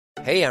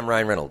Hey, I'm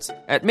Ryan Reynolds.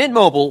 At Mint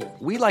Mobile,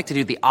 we like to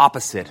do the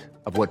opposite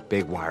of what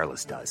Big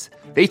Wireless does.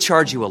 They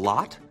charge you a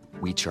lot,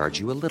 we charge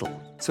you a little.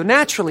 So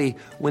naturally,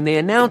 when they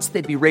announced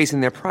they'd be raising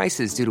their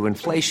prices due to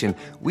inflation,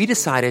 we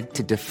decided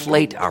to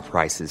deflate our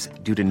prices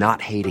due to not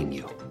hating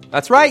you.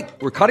 That's right.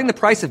 We're cutting the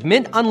price of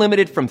Mint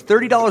Unlimited from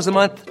 $30 a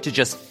month to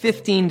just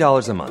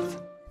 $15 a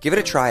month. Give it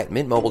a try at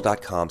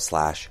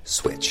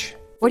mintmobile.com/switch.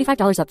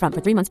 $45 up front for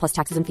 3 months plus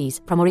taxes and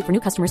fees. Promo rate for new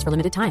customers for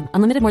limited time.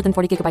 Unlimited more than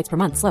 40 gigabytes per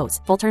month. Slows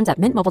full terms at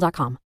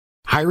mintmobile.com.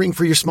 Hiring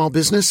for your small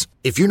business?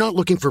 If you're not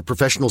looking for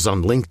professionals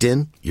on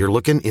LinkedIn, you're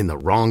looking in the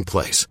wrong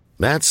place.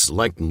 That's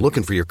like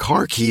looking for your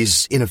car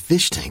keys in a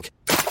fish tank.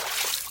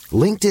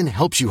 LinkedIn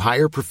helps you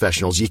hire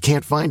professionals you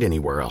can't find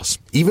anywhere else,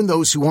 even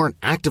those who aren't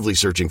actively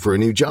searching for a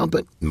new job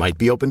but might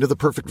be open to the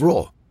perfect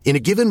role. In a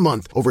given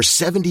month, over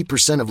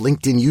 70% of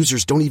LinkedIn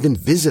users don't even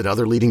visit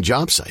other leading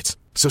job sites.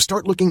 So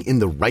start looking in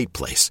the right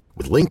place.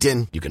 With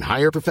LinkedIn, you can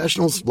hire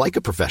professionals like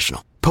a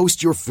professional.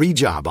 Post your free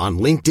job on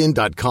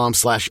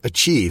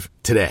linkedin.com/achieve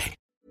today.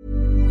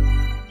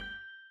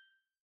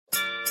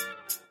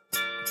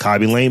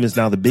 Khaby Lame is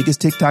now the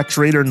biggest TikTok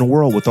creator in the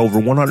world with over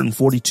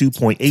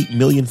 142.8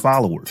 million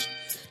followers.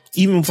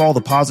 Even with all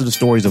the positive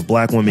stories of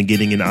black women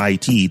getting into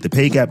IT, the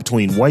pay gap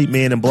between white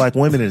men and black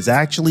women is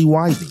actually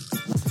widening.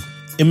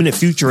 Imminent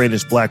Future and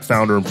its black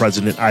founder and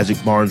president,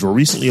 Isaac Barnes, were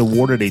recently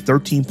awarded a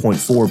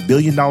 $13.4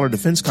 billion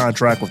defense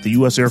contract with the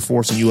U.S. Air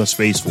Force and U.S.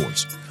 Space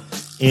Force.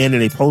 And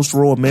in a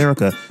post-war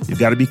America, you've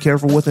got to be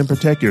careful with and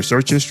protect your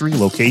search history,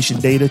 location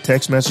data,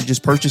 text messages,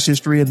 purchase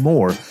history, and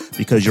more,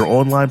 because your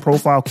online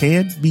profile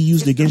can be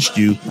used against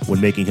you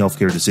when making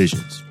healthcare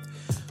decisions.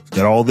 We've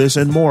got all this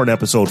and more in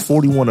episode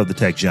 41 of The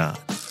Tech John.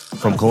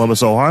 From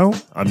Columbus, Ohio,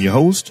 I'm your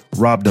host,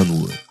 Rob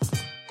Dunwood.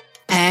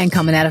 And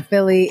coming out of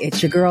Philly,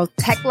 it's your girl,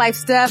 Tech Life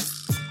Steph.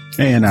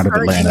 And out of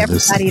Atlanta,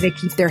 everybody to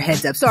keep their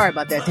heads up. Sorry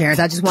about that, Terrence.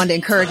 I just wanted to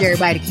encourage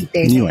everybody to keep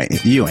their heads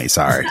up. You ain't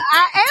sorry.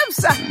 I am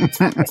sorry.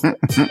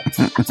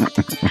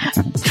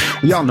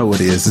 Y'all know what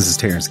it is. This is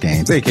Terrence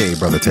Gaines, a.k.a.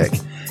 Brother Tech,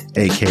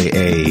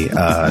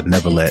 a.k.a.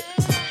 Never Let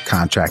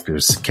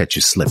Contractors Catch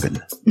You Slipping.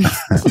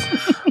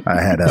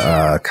 I had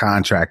a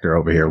contractor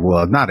over here.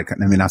 Well, I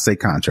say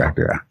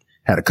contractor. I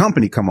had a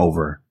company come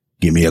over,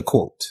 give me a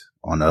quote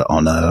on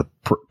a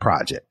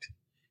project.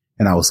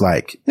 And I was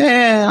like,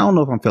 I don't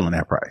know if I'm feeling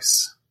that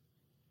price.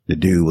 The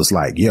dude was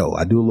like, yo,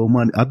 I do a little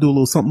money. I do a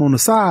little something on the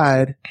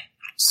side.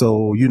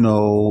 So,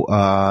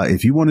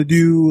 if you want to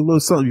do a little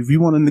something, if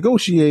you want to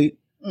negotiate,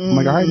 I'm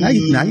like, all right,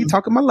 now you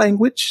talking my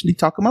language. You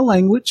talking my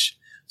language.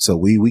 So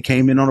we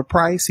came in on a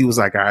price. He was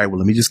like, all right, well,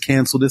 let me just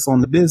cancel this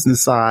on the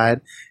business side.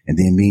 And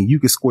then me and you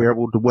can square up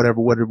with the whatever,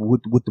 with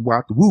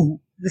the woo.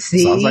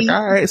 So I was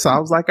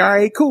like, all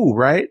right, cool.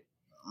 Right.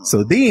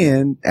 So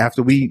then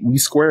after we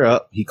square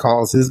up, he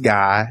calls his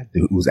guy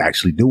who's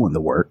actually doing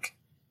the work,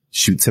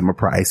 shoots him a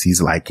price.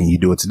 He's like, can you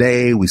do it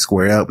today? We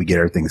square up. We get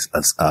everything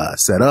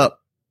set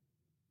up.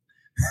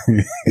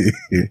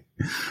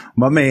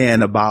 My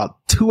man, about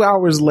 2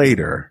 hours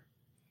later,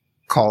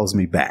 calls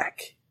me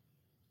back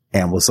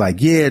and was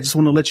like, yeah, just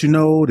want to let you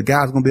know the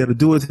guy's going to be able to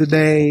do it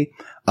today.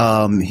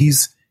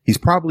 He's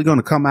probably going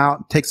to come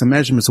out, take some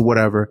measurements or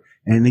whatever.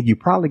 And then you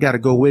probably got to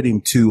go with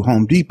him to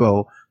Home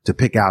Depot to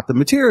pick out the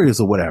materials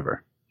or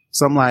whatever.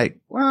 So I'm like,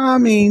 well, I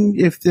mean,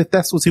 if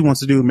that's what he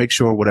wants to do, make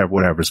sure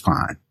whatever's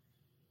fine.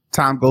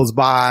 Time goes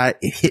by,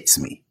 it hits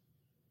me.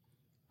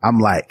 I'm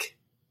like,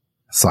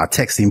 so I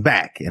text him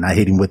back and I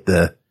hit him with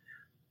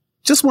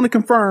just want to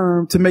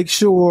confirm to make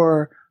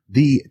sure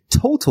the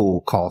total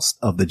cost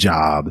of the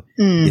job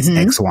is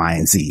X, Y,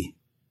 and Z.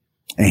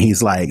 And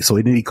he's like, so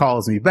then he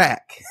calls me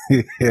back.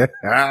 And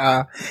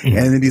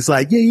then he's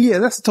like, yeah,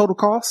 that's the total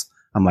cost.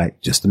 I'm like,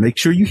 just to make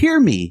sure you hear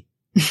me.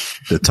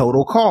 The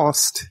total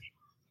cost,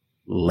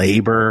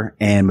 labor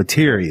and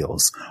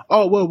materials.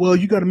 Oh, well,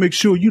 you got to make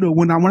sure,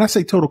 when I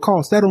say total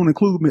cost, that don't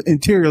include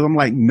materials. I'm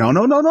like,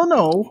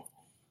 no.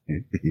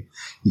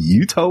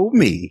 You told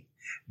me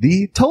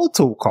the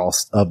total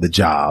cost of the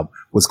job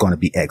was going to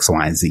be X,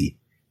 Y, and Z.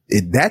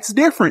 That's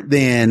different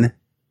than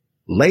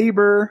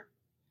labor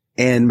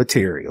and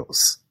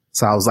materials.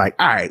 So I was like,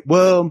 all right,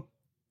 well,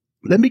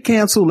 let me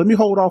cancel. Let me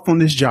hold off on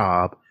this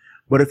job.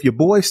 But if your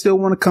boys still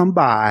want to come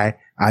by,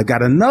 I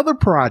got another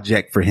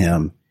project for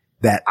him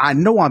that I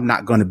know I'm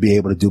not going to be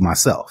able to do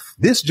myself.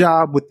 This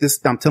job with this,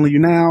 I'm telling you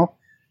now,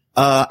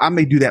 I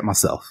may do that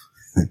myself.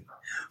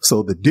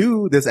 So the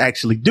dude that's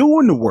actually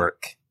doing the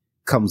work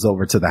comes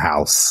over to the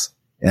house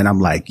and I'm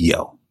like,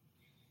 yo,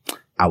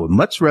 I would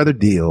much rather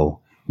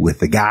deal with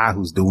the guy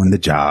who's doing the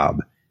job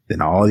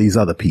than all these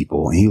other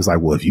people. And he was like,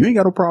 well, if you ain't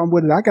got a problem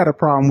with it, I got a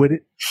problem with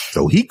it.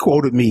 So he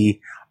quoted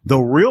me the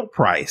real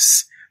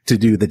price to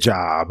do the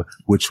job,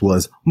 which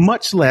was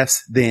much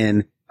less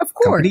than, of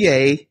course, Company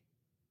A,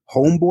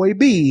 Homeboy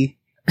B,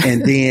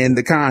 and then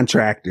the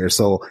contractor.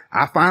 So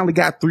I finally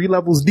got 3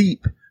 levels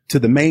deep to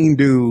the main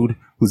dude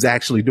who's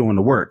actually doing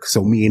the work.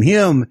 So me and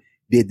him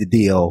did the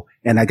deal,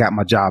 and I got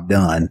my job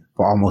done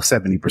for almost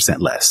 70%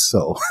 less.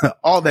 So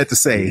all that to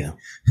say,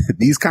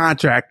 these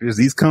contractors,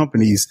 these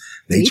companies,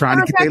 they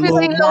trying to get their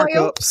little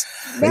markups.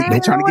 They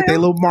trying to get their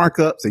little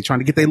markups. They trying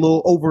to get their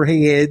little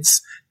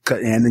overheads.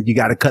 And then you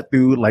got to cut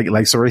through,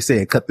 like Sorey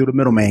said, cut through the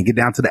middleman, get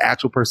down to the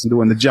actual person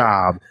doing the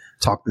job,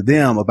 talk to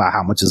them about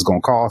how much it's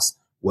going to cost,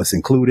 what's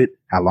included,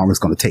 how long it's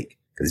going to take.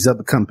 Because these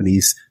other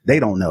companies, they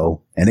don't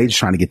know, and they just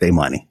trying to get their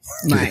money.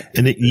 Right.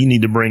 And you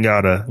need to bring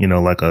out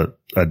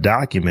a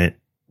document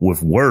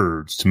with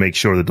words to make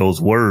sure that those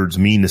words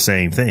mean the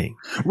same thing.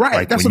 Right.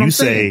 Like that's when what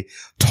you I'm say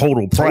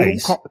total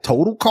price,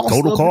 total cost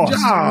of the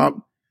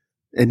job.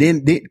 And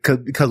then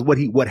because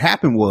what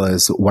happened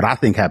was, what I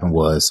think happened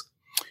was,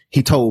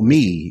 he told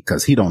me,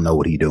 because he don't know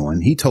what he doing,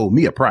 he told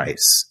me a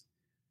price.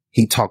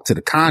 He talked to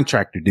the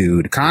contractor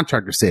dude. The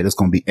contractor said it's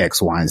going to be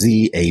X, Y, and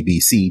Z, A, B,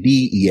 C,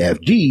 D, E,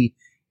 F, G.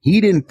 He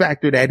didn't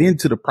factor that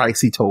into the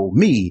price he told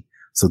me.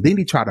 So then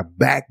he tried to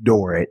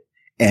backdoor it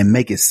and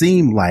make it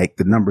seem like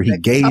the number he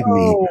gave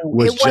me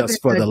was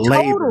just for the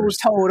labor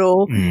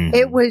total.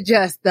 It was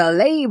just the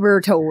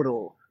labor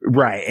total.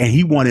 Right. And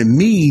he wanted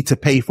me to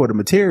pay for the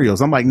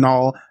materials. I'm like,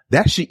 no,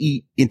 that should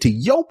eat into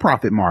your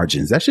profit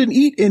margins. That shouldn't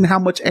eat in how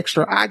much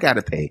extra I got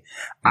to pay.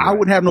 Right. I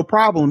would have no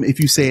problem if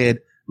you said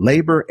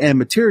labor and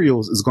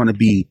materials is going to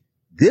be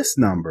this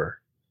number.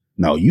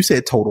 No, you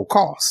said total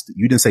cost.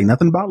 You didn't say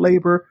nothing about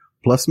labor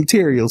plus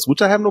materials,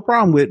 which I have no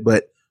problem with,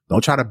 but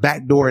don't try to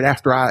backdoor it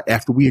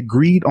after we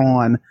agreed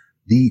on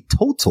the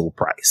total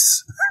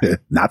price,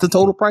 not the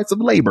total price of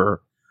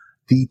labor,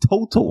 the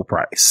total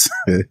price.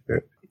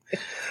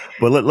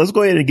 But let's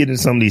go ahead and get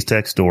into some of these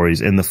tech stories.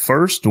 And the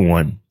first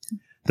one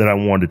that I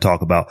wanted to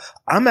talk about,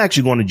 I'm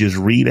actually going to just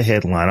read a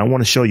headline. I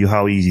want to show you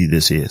how easy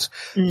this is.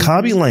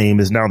 Khaby Lame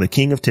is now the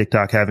king of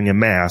TikTok, having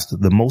amassed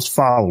the most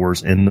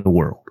followers in the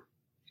world.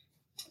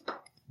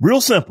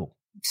 Real simple.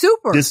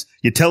 Super. Just,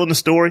 you're telling the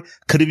story.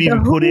 Could have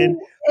even put in.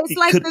 It's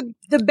like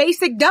the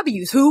basic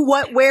W's. Who,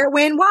 what, where,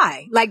 when,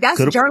 why. Like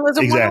that's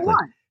journalism 101.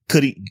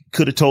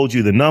 Could have told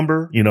you the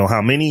number,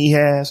 how many he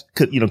has.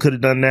 Could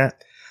have done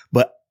that.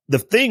 But the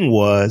thing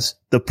was,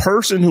 the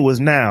person who is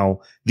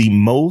now the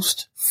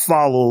most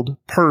followed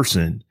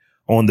person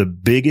on the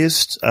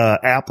biggest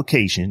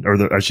application,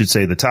 or I should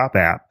say the top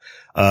app,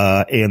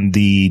 and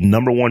the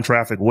number one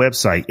traffic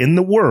website in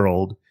the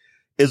world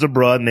is a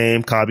bruh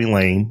named Khaby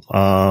Lame,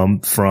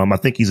 I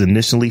think he's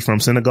initially from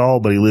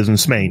Senegal, but he lives in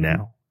Spain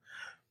now.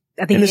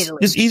 I think Italy.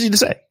 It's easy to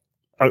say.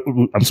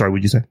 I'm sorry,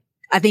 what'd you say?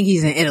 I think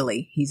he's in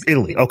Italy. He's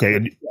Italy.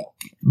 Okay.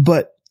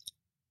 But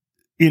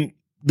in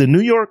the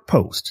New York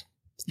Post,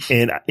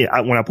 and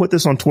when I put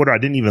this on Twitter, I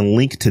didn't even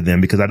link to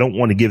them because I don't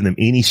want to give them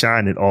any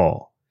shine at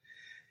all.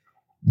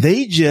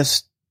 They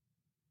just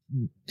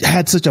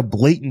had such a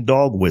blatant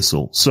dog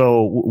whistle.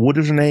 So what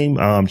is her name?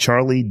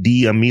 Charli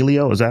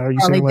D'Amelio. Is that how you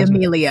say it? Charli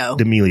D'Amelio.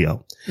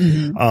 D'Amelio.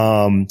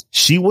 Mm-hmm.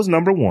 She was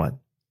number one.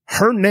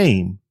 Her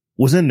name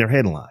was in their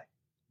headline.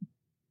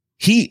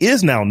 He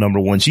is now number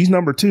one. She's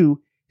number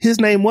two. His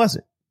name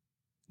wasn't.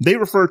 They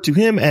referred to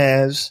him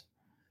as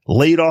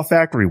laid off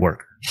factory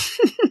worker.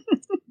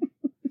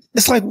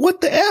 It's like,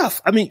 what the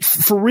F? I mean,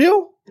 for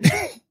real?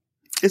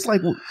 It's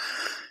like,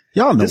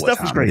 y'all know what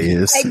time it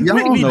is.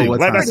 Y'all know what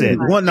time it is.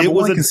 Number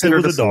one,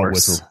 consider the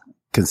source.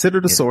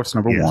 Consider the source,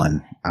 number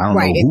one. I don't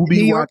know who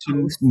be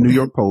watching New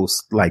York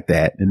Post like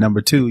that. And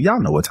number two, y'all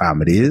know what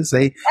time it is.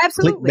 They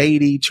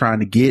clickbaity trying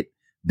to get,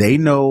 they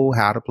know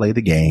how to play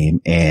the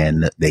game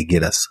and they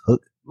get us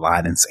hooked,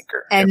 line, and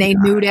sinker. And they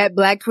knew that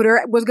Black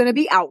Twitter was going to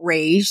be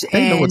outraged.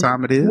 They know what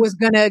time it is. Was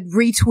going to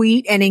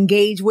retweet and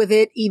engage with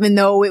it, even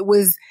though it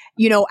was,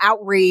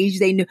 outrage.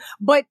 They knew.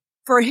 But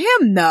for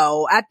him,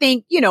 though, I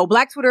think,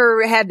 Black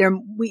Twitter had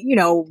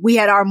we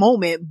had our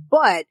moment,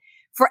 but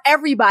for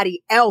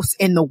everybody else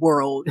in the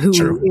world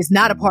who is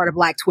not a part of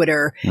Black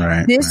Twitter,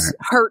 this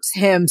hurts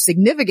him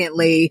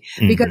significantly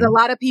because a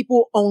lot of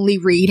people only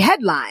read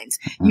headlines,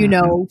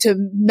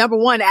 to number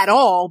one at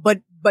all,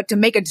 but to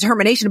make a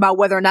determination about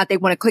whether or not they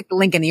want to click the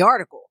link in the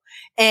article.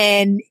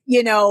 And,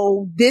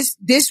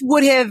 this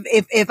would have,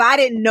 if I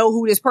didn't know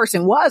who this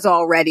person was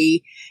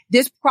already,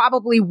 this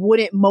probably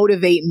wouldn't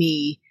motivate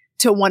me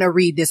to want to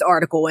read this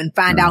article and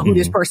find out who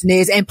this person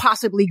is and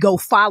possibly go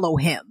follow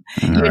him,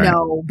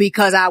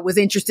 because I was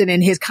interested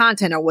in his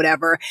content or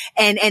whatever.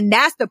 And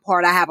that's the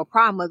part I have a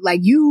problem with.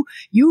 Like you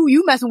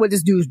messing with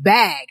this dude's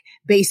bag,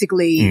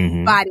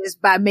 basically,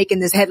 by making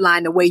this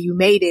headline the way you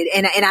made it.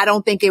 And I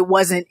don't think it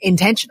wasn't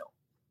intentional.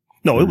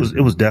 No, it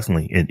was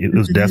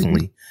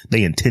definitely,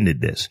 they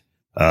intended this.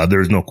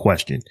 There's no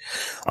question.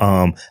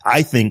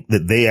 I think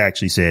that they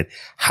actually said,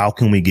 how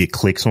can we get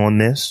clicks on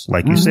this?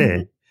 Like you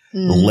said,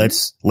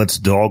 let's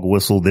dog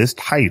whistle this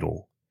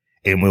title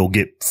and we'll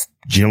get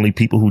generally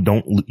people who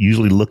don't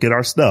usually look at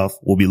our stuff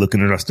will be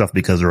looking at our stuff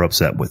because they're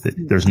upset with it.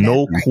 There's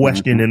no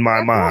question in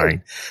my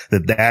mind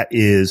that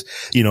is,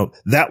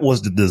 that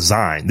was the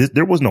design.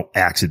 There was no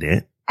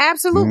accident.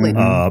 Absolutely.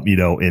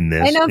 In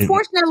this. And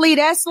unfortunately,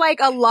 that's like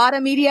a lot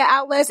of media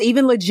outlets,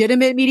 even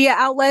legitimate media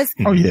outlets.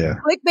 Oh, yeah.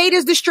 Clickbait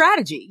is the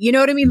strategy. You know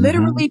what I mean?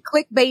 Literally,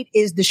 clickbait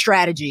is the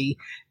strategy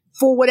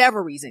for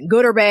whatever reason,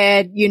 good or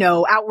bad,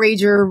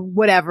 outrage or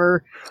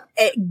whatever,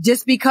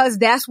 just because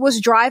that's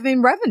what's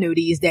driving revenue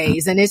these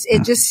days. And it's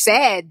just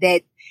sad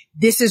that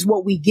this is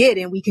what we get,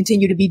 and we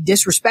continue to be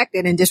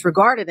disrespected and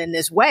disregarded in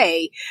this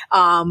way,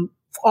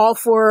 all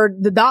for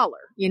the dollar.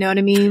 You know what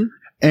I mean?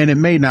 And it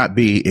may not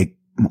be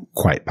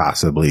quite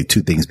possibly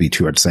two things be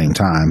true at the same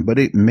time, but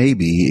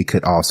it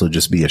could also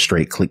just be a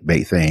straight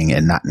clickbait thing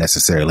and not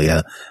necessarily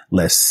a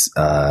let's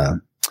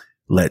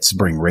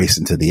bring race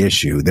into the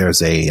issue.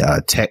 There's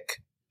a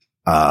tech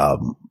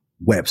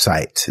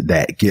website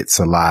that gets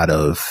a lot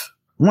of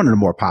one of the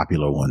more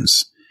popular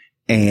ones,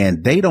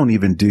 and they don't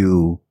even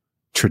do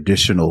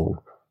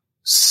traditional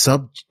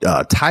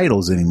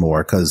titles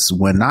anymore. Cause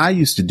when I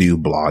used to do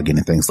blogging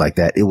and things like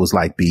that, it was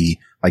like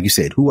you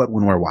said, who, what,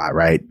 when, where, why,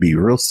 right? Be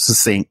real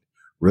succinct,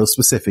 real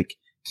specific,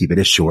 keep it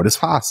as short as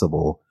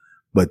possible.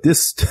 But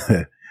this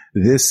tech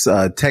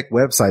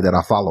website that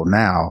I follow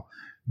now,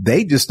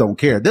 they just don't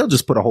care. They'll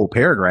just put a whole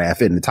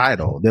paragraph in the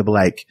title. They'll be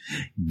like,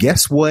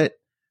 guess what?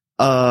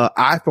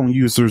 iPhone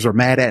users are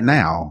mad at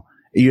now.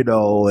 You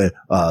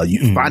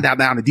find out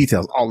now the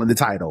details all in the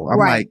title. I'm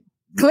right.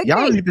 Like, y'all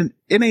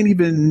ain't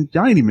even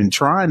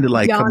trying to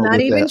like, y'all come not up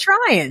with even that.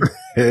 trying.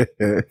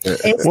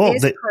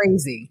 It's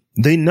crazy.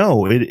 They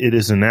know it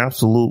is an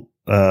absolute,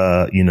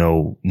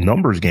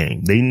 numbers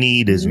game. They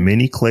need as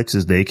many clicks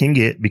as they can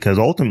get, because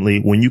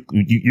ultimately when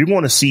you're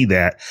going to see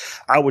that,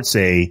 I would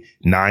say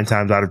 9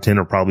 times out of 10,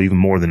 or probably even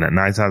more than that,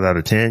 9 times out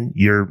of 10,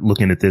 you're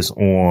looking at this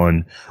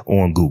on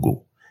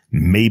Google.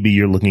 Maybe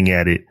you're looking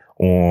at it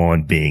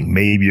on Bing.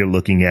 Maybe you're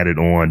looking at it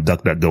on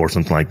DuckDuckGo or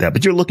something like that,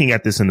 but you're looking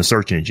at this in the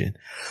search engine.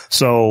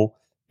 So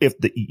if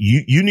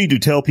you need to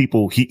tell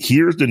people,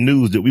 here's the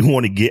news that we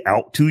want to get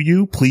out to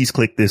you, please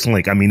click this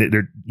link. I mean,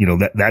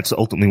 that's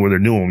ultimately what they're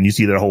doing when you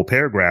see that whole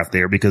paragraph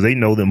there, because they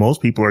know that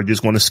most people are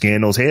just going to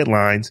scan those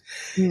headlines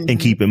and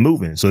keep it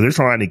moving. So they're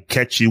trying to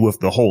catch you with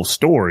the whole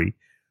story,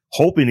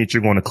 hoping that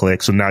you're going to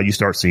click. So now you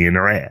start seeing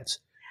their ads.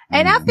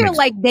 And I feel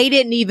like they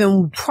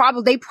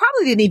probably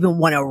didn't even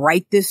want to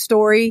write this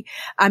story.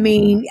 I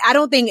mean, I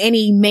don't think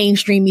any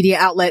mainstream media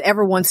outlet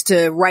ever wants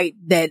to write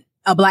that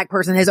a black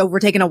person has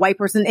overtaken a white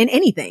person in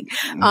anything.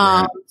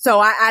 So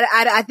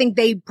I think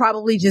they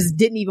probably just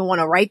didn't even want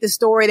to write the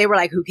story. They were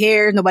like, who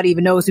cares? Nobody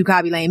even knows who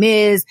Khaby Lame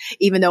is,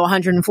 even though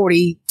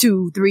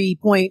 3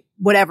 point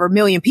whatever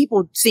million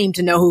people seem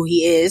to know who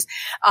he is.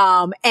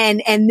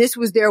 And this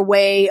was their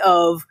way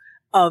of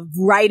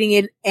writing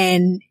it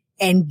and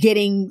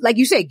getting, like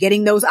you said,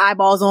 getting those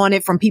eyeballs on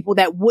it from people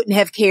that wouldn't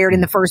have cared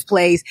in the first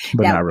place.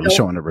 But not really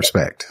showing the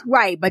respect.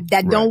 Right. But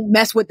that don't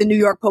mess with the New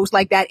York Post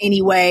like that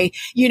anyway.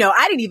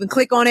 I didn't even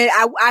click on it.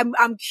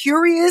 I'm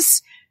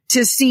curious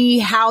to see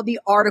how the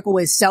article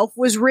itself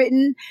was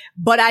written,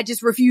 but I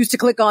just refused to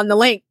click on the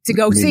link to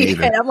go see it.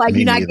 I'm like,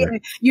 you're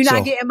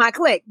not getting my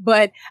click.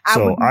 But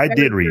I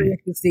did read it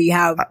to see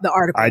how the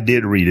article. I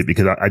did read it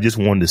because I just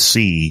wanted to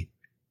see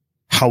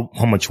how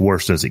much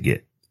worse does it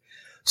get.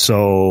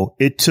 So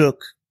it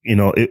took,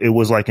 it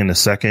was like in the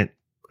second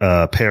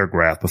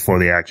paragraph before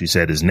they actually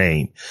said his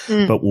name.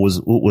 But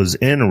what was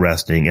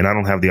interesting, and I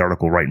don't have the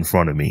article right in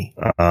front of me,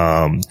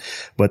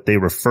 but they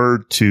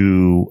referred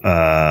to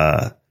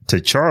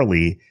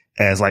Charlie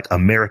as like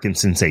American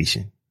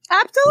sensation.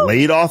 Absolutely.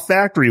 Laid off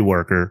factory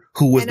worker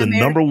who was the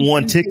number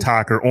one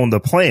TikToker on the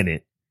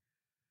planet,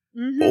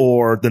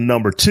 or the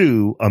number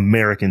 2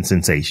 American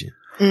sensation.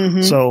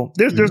 So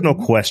there's no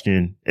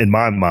question in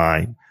my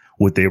mind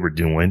what they were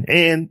doing.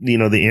 And,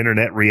 the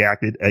internet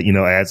reacted,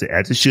 as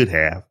it should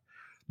have.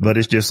 But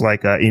it's just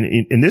like,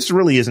 and this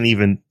really isn't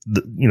even,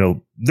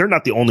 they're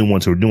not the only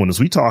ones who are doing this.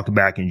 We talked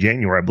back in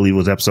January, I believe it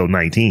was episode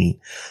 19,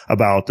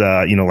 about,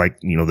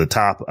 the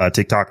top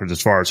TikTokers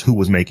as far as who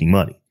was making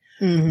money.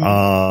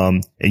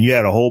 And you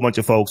had a whole bunch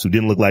of folks who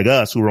didn't look like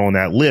us who were on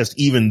that list,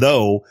 even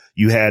though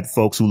you had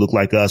folks who look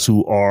like us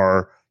who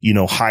are,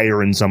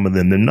 higher in some of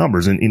them than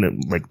numbers. And,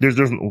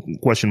 there's no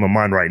question in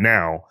my mind right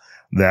now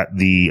that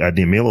the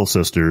D'Amelio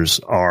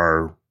sisters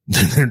are,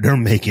 they're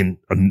making,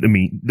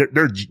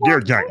 they're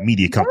a giant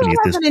media company at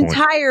this point. They have an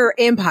entire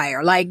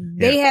empire. Like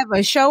they have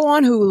a show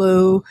on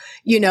Hulu,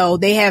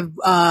 they have,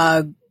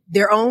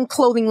 their own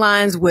clothing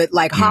lines with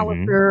like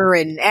Hollister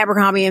and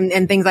Abercrombie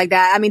and things like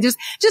that. I mean, just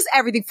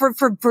everything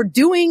for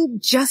doing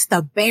just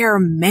the bare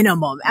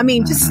minimum. I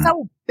mean, just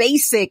so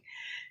basic,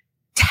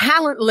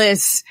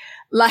 talentless.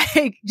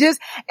 Like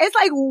it's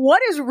like,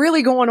 what is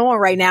really going on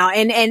right now?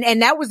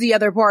 And that was the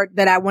other part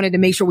that I wanted to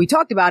make sure we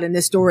talked about in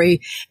this story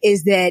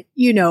is that,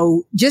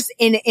 just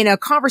in a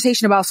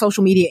conversation about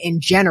social media in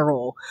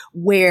general,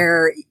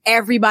 where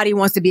everybody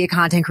wants to be a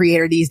content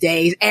creator these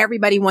days.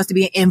 Everybody wants to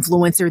be an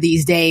influencer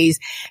these days.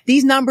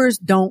 These numbers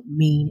don't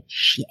mean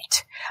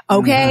shit.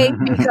 Okay.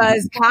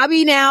 Because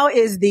Khaby now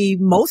is the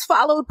most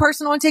followed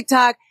person on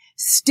TikTok.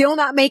 Still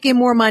not making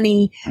more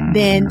money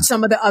than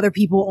some of the other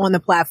people on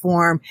the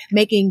platform,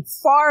 making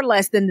far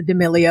less than the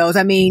D'Amelios.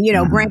 I mean,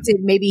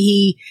 granted, maybe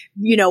he,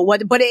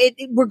 but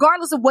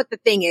regardless of what the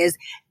thing is,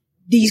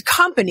 these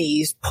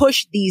companies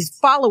push these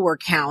follower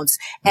counts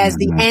as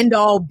the end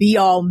all be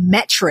all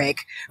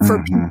metric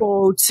for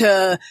people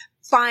to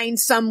find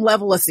some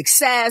level of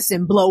success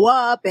and blow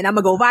up, and I'm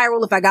gonna go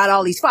viral if I got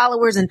all these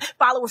followers and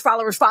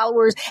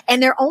followers.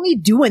 And they're only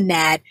doing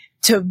that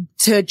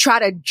to try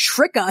to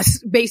trick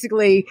us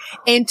basically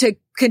into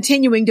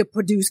continuing to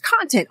produce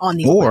content on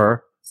these.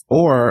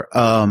 Or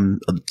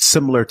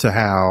similar to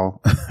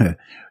how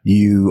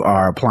you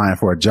are applying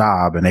for a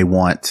job and they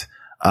want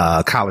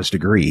a college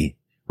degree,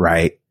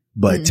 right?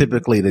 But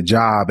typically the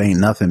job ain't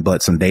nothing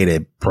but some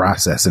data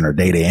processing or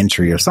data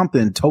entry or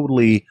something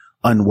totally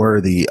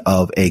unworthy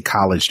of a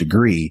college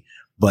degree.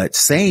 But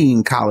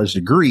saying college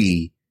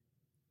degree,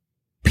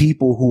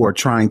 people who are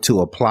trying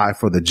to apply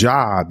for the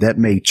job, that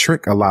may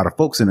trick a lot of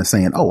folks into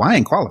saying, oh, I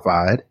ain't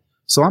qualified,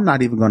 so I'm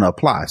not even going to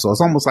apply. So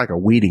it's almost like a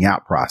weeding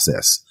out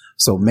process.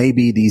 So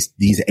maybe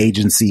these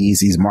agencies,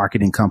 these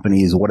marketing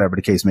companies, or whatever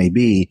the case may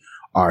be,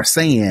 are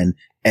saying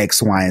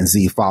X, Y, and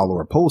Z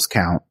follower post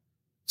count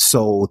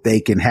so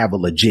they can have a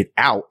legit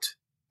out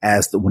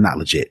as the, well, not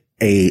legit,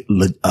 a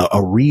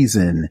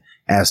reason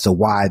as to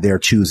why they're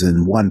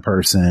choosing one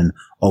person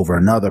over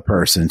another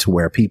person, to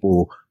where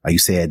people, like you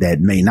said,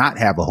 that may not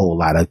have a whole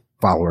lot of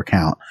follower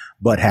count,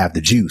 but have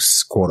the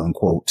juice, quote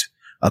unquote.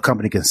 A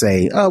company can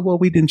say, oh, well,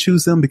 we didn't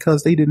choose them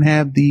because they didn't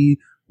have the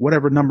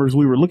whatever numbers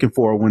we were looking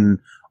for, when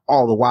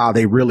all the while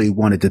they really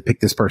wanted to pick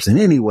this person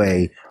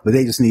anyway, but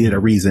they just needed a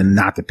reason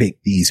not to pick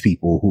these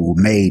people who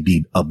may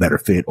be a better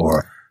fit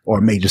or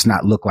may just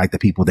not look like the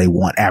people they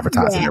want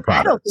advertising their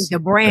products. I don't think the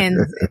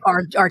brands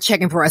are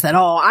checking for us at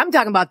all. I'm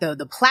talking about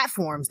the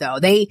platforms though.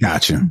 They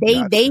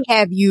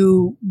have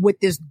you with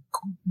this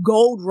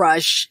gold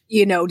rush,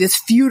 this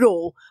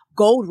feudal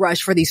gold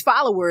rush for these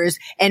followers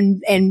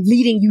and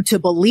leading you to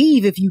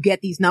believe, if you get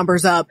these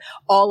numbers up,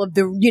 all of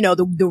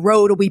the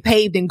road will be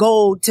paved in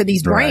gold to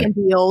these brand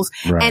deals.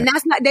 Right. And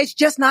that's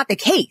just not the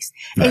case.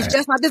 Right. It's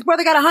just not. This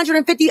brother got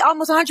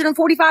almost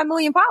 145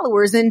 million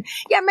followers. And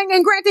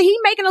and granted, he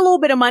making a little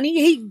bit of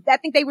money. I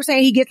think they were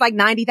saying he gets like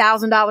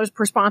 $90,000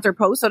 per sponsored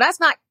post. So that's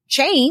not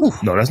change.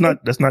 No, that's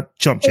not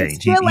chump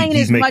change.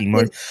 He's making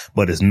money,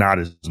 but it's not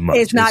as much.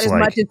 It's not as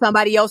much as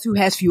somebody else who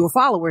has fewer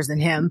followers than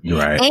him.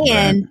 Right.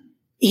 And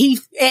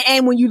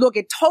and when you look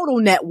at total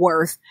net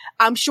worth,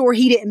 I'm sure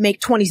he didn't make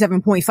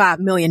 $27.5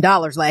 million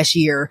last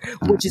year,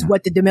 which is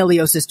what the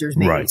D'Amelio sisters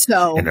made. Right.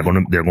 So, and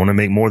they're going to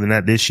make more than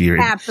that this year.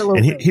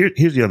 Absolutely. And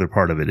here's the other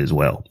part of it as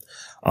well.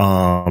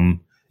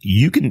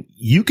 You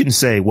can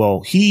say,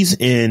 well, he's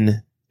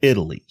in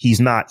Italy. He's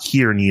not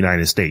here in the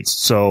United States.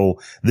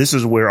 So this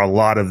is where a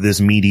lot of this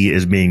media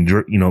is being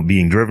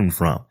driven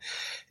from.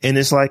 And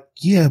it's like,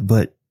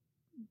 but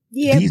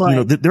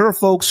there are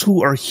folks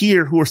who are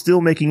here who are still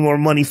making more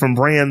money from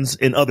brands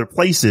in other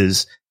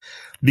places,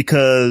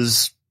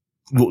 because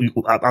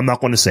I'm not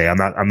going to say, I'm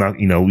not,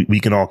 we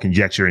can all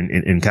conjecture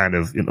and kind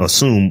of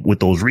assume what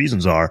those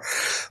reasons are.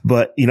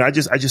 But, I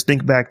just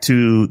think back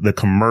to the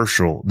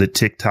commercial that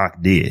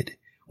TikTok did,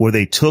 where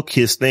they took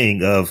his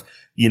thing of,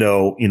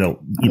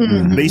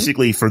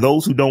 basically, for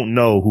those who don't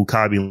know who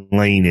Khaby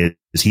Lame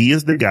is, he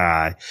is the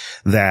guy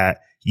that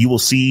you will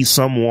see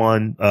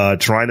someone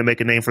trying to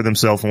make a name for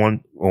themselves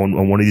on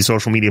one of these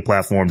social media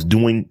platforms,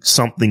 doing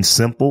something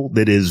simple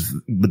but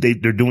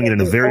they're doing it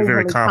in a very,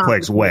 very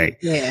complex way.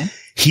 Yeah.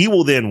 He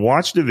will then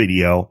watch the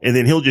video and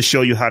then he'll just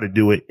show you how to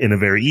do it in a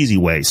very easy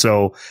way.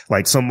 So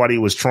like somebody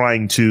was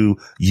trying to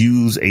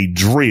use a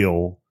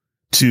drill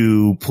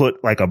to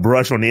put like a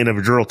brush on the end of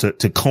a drill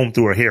to comb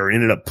through her hair, and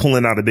ended up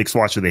pulling out a big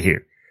swatch of the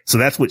hair. So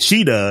that's what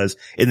she does.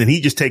 And then he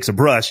just takes a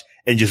brush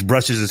and just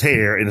brushes his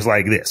hair, and it's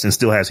like this, and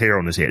still has hair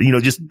on his head.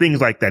 Just things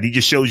like that. He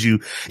just shows you,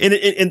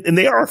 and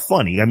they are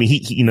funny. I mean,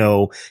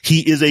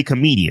 he is a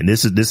comedian.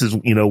 This is,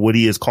 what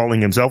he is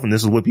calling himself, and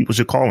this is what people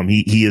should call him.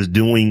 He is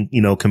doing,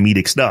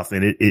 comedic stuff,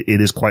 and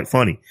it is quite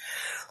funny.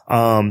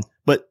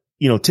 But,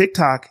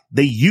 TikTok,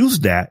 they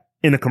used that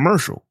in a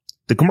commercial.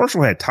 The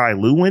commercial had Ty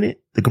Lue in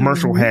it. The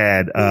commercial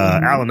had,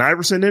 Allen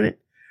Iverson in it.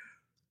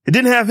 It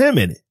didn't have him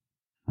in it.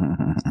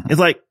 It's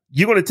like,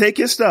 you're going to take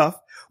his stuff,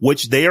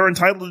 which they are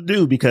entitled to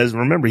do, because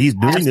remember, he's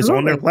doing this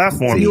on their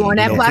platform. You on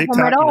that platform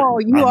TikTok, at all?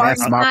 You already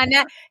signed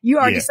that. You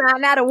already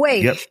signed that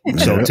away. Yep.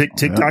 So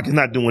TikTok is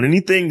not doing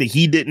anything that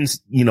he didn't,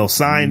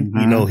 sign,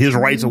 his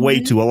rights away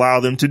to allow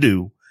them to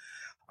do.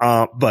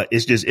 But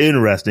it's just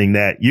interesting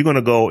that you're going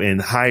to go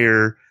and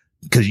hire,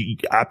 because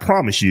I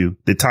promise you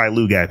that Ty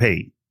Lue got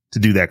paid to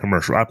do that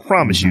commercial. I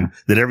promise you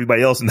that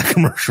everybody else in the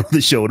commercial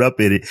that showed up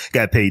in it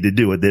got paid to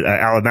do it. That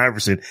Allen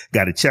Iverson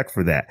got a check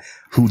for that.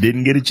 Who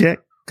didn't get a check?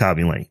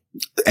 Khaby Lame.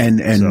 And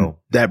so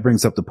that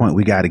brings up the point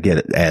we got to get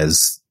it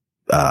as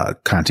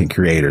content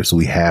creators.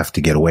 We have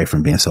to get away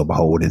from being so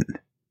beholden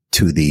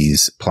to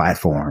these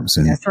platforms.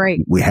 And that's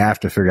right. We have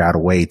to figure out a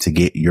way to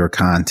get your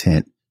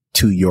content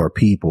to your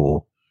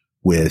people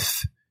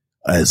with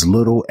as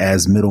little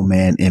as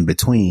middleman in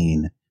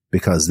between,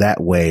 because that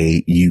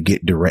way you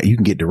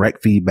can get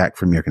direct feedback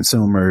from your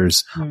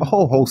consumers, a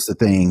whole host of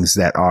things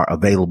that are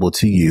available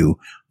to you,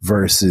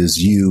 versus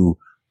you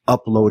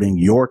uploading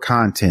your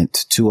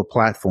content to a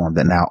platform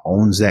that now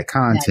owns that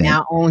content. That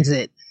now owns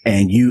it.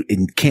 And you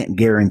can't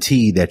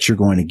guarantee that you're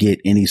going to get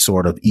any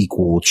sort of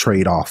equal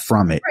trade-off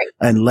from it,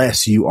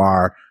 unless you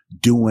are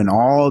doing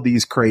all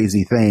these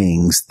crazy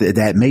things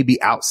that may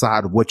be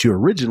outside of what you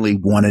originally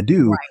want to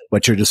do,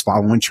 but you're just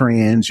following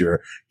trends.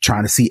 You're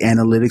trying to see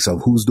analytics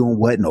of who's doing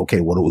what. And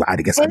okay, well, I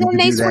guess I need to do that. And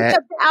then they switch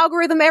up the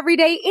algorithm every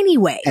day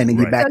anyway. And then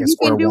get back at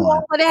square one. You can do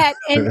all of that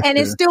and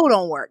it still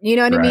don't work. You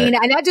know what I mean?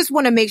 And I just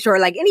want to make sure,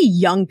 like, any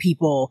young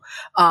people,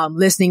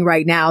 listening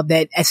right now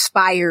that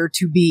aspire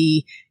to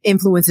be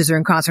influencers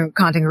and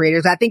content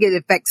creators, I think it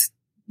affects,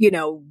 you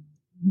know,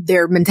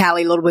 their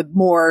mentality a little bit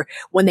more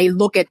when they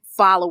look at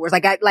followers.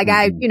 When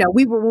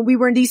we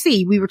were in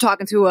DC, we were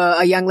talking to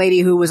a young lady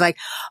who was like,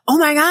 oh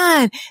my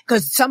God,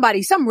 cause some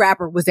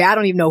rapper was there. I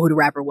don't even know who the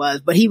rapper was,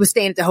 but he was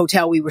staying at the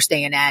hotel we were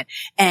staying at.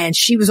 And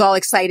she was all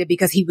excited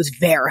because he was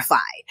verified.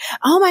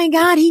 Oh my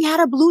God, he had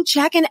a blue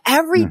check and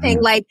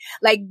everything. Like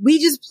we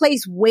just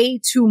place way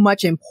too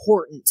much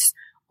importance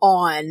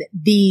on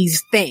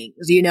these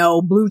things, you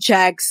know, blue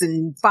checks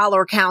and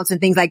follower counts and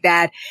things like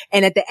that.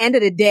 And at the end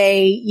of the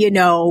day, you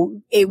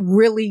know, it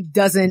really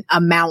doesn't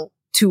amount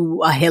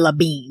to a hill of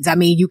beans. I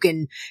mean, you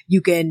can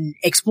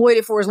exploit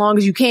it for as long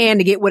as you can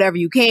to get whatever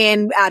you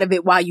can out of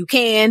it while you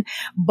can.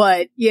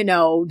 But, you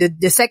know,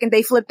 the second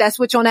they flip that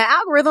switch on that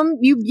algorithm,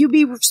 you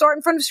be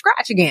starting from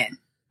scratch again.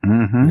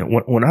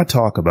 When I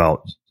talk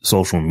about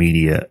social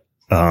media,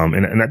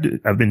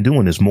 I've been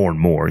doing this more and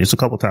more. It's a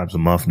couple times a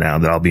month now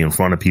that I'll be in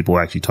front of people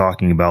actually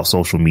talking about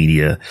social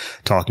media,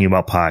 talking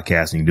about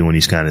podcasting, doing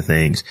these kind of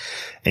things.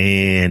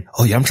 And,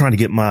 I'm trying to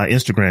get my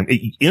Instagram.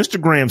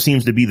 Instagram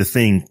seems to be the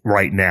thing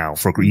right now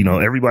for, you know,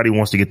 everybody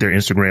wants to get their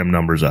Instagram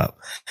numbers up.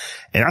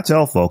 And I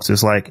tell folks,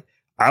 it's like,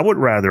 I would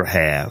rather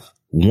have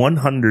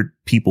 100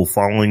 people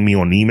following me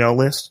on an email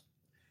list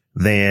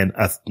than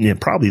I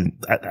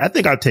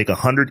think I'd take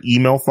 100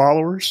 email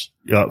followers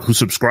who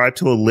subscribe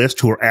to a list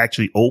who are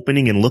actually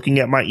opening and looking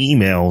at my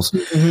emails.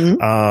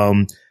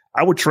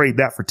 I would trade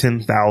that for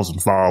 10,000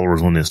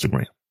 followers on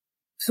Instagram.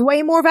 It's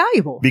way more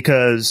valuable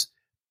because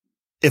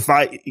if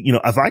I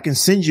can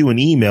send you an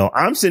email,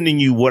 I'm sending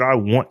you what I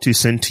want to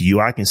send to you.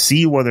 I can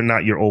see whether or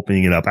not you're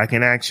opening it up. I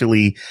can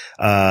actually,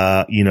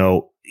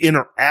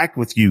 interact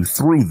with you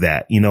through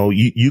that. You know,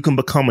 you can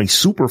become a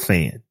super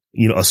fan,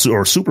 you know,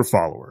 or a super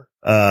follower.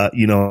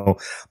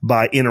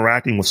 By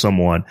interacting with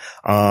someone,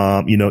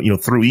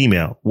 through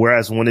email.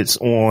 Whereas when it's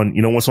on,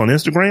 what's on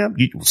Instagram,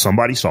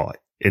 somebody saw it.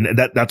 And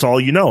that's all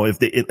you know.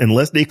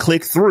 Unless they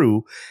click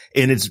through,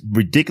 and it's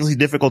ridiculously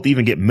difficult to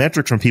even get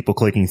metrics from people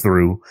clicking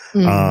through,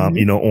 on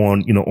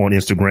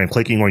Instagram,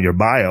 clicking on your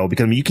bio,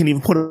 because you can't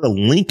even put a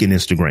link in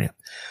Instagram.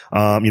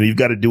 You've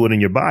got to do it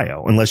in your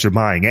bio unless you're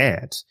buying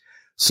ads.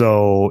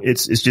 So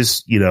it's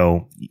just,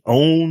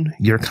 own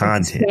your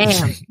content.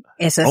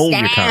 It's a own scam.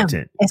 Your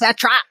content. It's a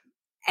trap.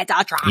 It's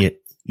a trap.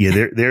 Yeah.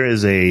 There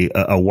is a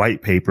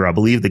white paper. I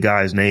believe the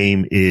guy's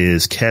name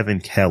is Kevin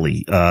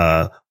Kelly,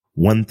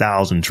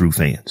 1,000 True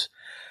Fans.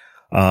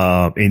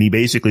 And he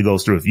basically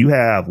goes through, if you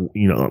have,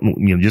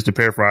 just to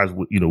paraphrase,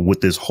 what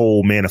this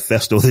whole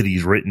manifesto that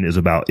he's written is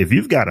about, if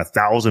you've got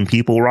 1,000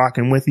 people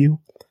rocking with you,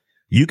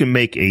 you can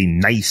make a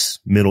nice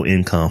middle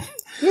income.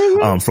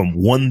 From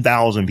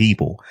 1,000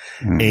 people.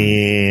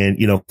 And,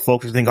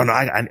 folks are thinking, oh no,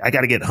 I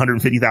got to get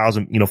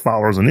 150,000,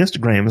 followers on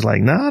Instagram. It's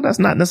like, nah, that's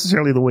not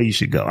necessarily the way you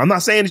should go. I'm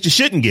not saying that you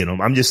shouldn't get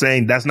them. I'm just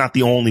saying that's not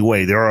the only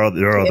way. There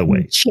are other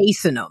ways.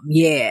 Chasing them.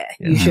 Yeah.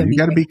 You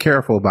got to be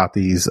careful about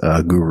these,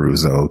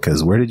 gurus though,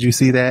 because where did you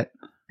see that?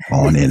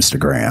 On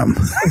Instagram.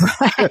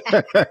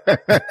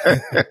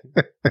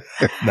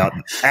 Now,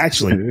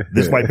 actually,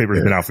 this white paper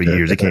has been out for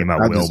years. It came out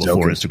well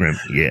before Instagram.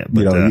 Yeah.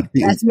 But,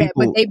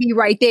 but they be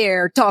right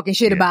there talking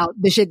shit about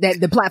the shit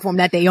the platform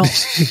that they own.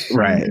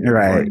 Right.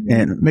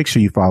 And make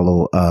sure you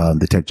follow,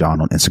 the Tech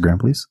John on Instagram,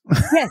 please.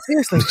 Yeah,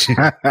 seriously.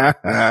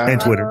 And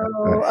Twitter.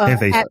 And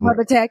Facebook. At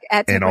Rubber Tech,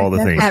 and all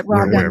the things. At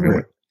Rob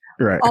everywhere.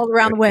 Right. All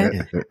around the web.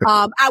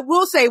 I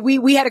will say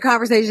we had a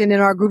conversation in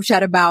our group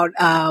chat about,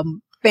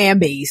 fan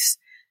base.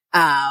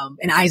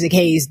 And Isaac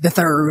Hayes the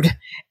third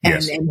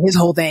and his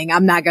whole thing.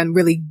 I'm not going to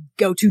really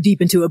go too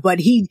deep into it, but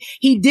he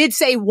did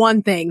say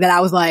one thing that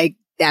I was like,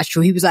 that's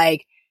true. He was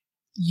like,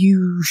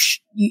 you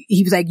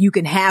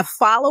can have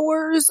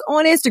followers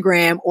on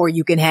Instagram or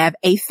you can have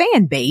a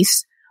fan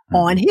base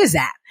on his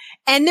app.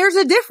 And there's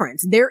a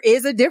difference. There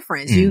is a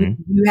difference. You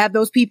have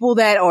those people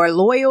that are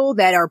loyal,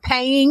 that are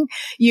paying,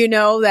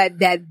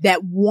 that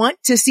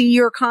want to see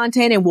your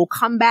content and will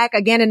come back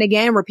again and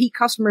again, repeat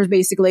customers,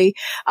 basically.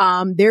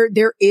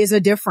 There is a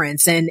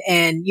difference. And,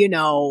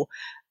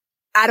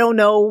 I don't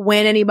know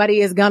when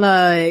anybody is gonna,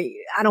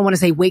 I don't want to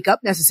say wake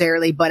up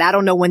necessarily, but I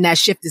don't know when that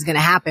shift is going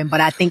to happen,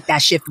 but I think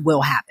that shift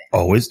will happen.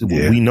 Oh,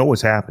 we know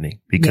it's happening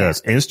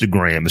because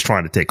Instagram is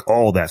trying to take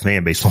all that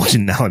fan base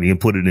functionality and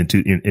put it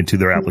into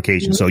their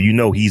application. So,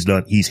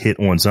 he's hit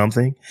on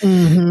something.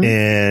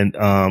 And,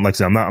 like I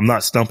said, I'm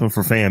not stumping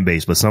for fan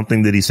base, but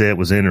something that he said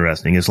was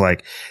interesting. It's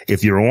like,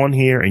 if you're on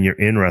here and you're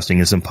interesting,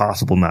 it's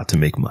impossible not to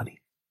make money.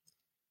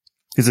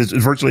 It's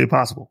virtually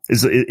impossible. It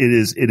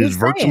is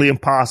virtually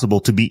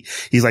impossible to be.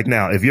 He's like,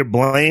 now, if you're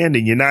bland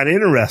and you're not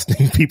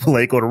interesting, people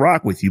ain't going to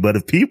rock with you. But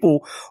if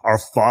people are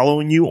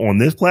following you on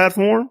this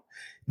platform,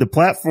 the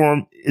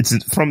platform,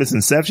 it's from its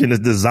inception is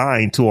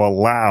designed to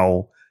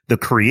allow the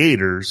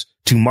creators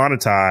to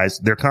monetize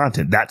their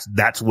content.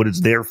 That's what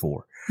it's there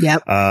for.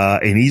 Yep.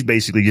 And he's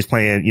basically just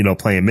playing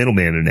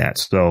middleman in that.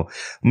 So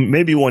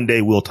maybe one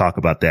day we'll talk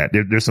about that.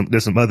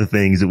 There's some other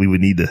things that we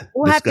would need to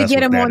We'll have to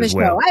get him on the show.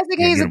 Well. Isaac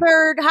Hayes III,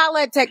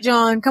 holla at Tech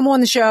John. Come on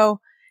the show.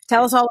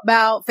 Tell us all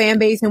about fan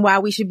base and why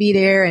we should be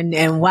there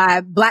and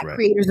why Black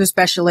creators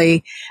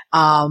especially,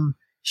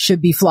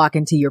 should be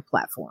flocking to your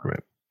platform.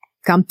 Right.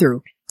 Come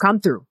through.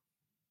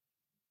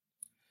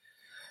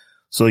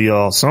 So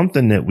y'all,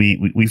 something that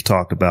we've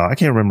talked about, I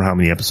can't remember how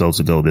many episodes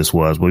ago this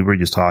was, but we were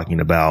just talking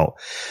about,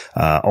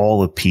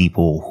 all the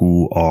people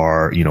who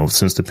are,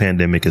 since the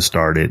pandemic has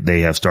started,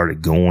 they have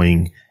started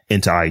going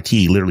into IT,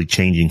 literally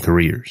changing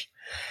careers.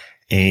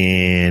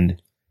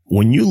 And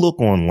when you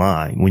look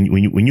online,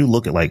 when you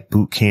look at like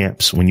boot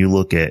camps, when you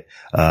look at,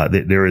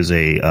 there is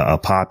a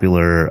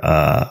popular,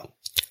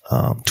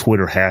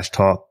 Twitter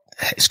hashtag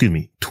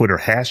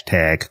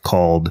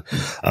called,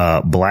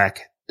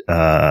 Black,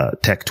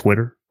 Tech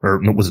Twitter. Or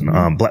no, it was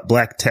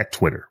Black Tech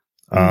Twitter.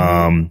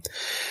 When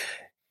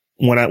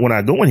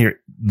I go in here,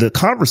 the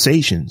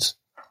conversations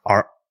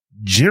are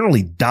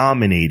generally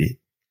dominated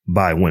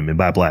by women,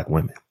 by Black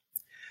women.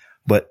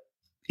 But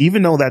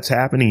even though that's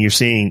happening, you're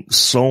seeing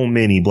so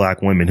many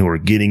Black women who are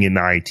getting into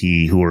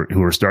IT, who are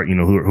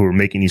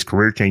making these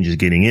career changes,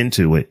 getting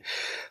into it.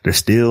 There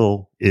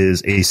still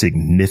is a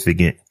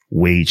significant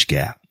wage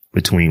gap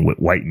between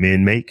what white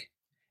men make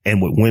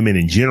and what women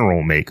in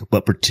general make,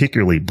 but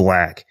particularly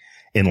Black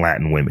and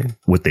Latin women,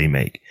 what they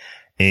make.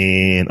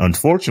 And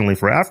unfortunately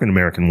for African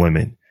American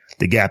women,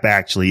 the gap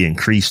actually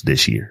increased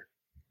this year.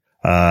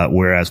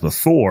 Whereas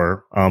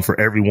before, for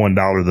every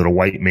 $1 that a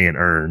white man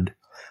earned,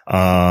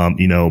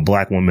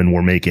 Black women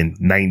were making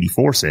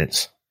 94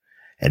 cents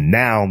and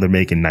now they're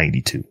making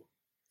 92.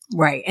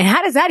 Right. And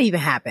how does that even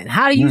happen?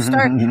 How do you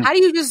start, how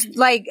do you just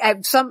like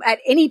at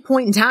any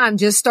point in time,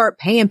 just start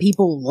paying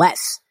people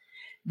less?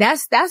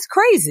 That's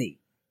crazy.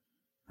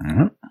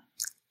 Mm-hmm.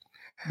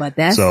 But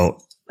that's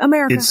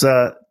America. It's,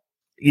 I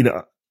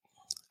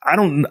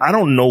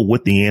don't know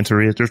what the answer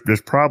is.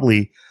 There's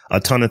probably a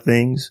ton of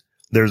things.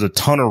 There's a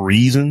ton of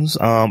reasons,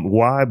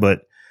 why, but,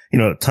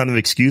 a ton of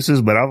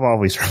excuses, but I've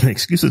always heard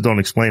excuses don't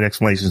explain,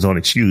 explanations don't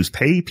excuse.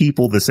 Pay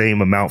people the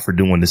same amount for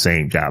doing the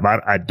same job.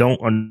 I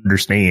don't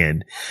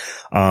understand,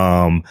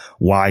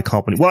 why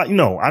company, I don't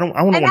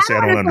want to say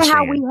I don't understand.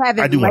 How we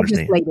haven't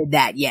legislated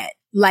that yet.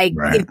 Like,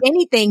 if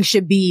anything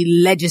should be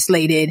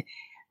legislated,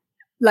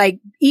 like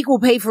equal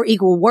pay for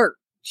equal work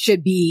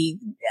should be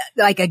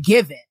like a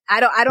given.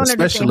 I don't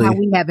understand how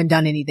we haven't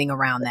done anything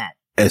around that.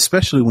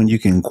 Especially when you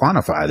can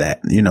quantify that.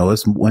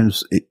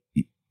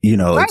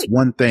 It's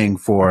one thing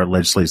for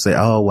legislators to say,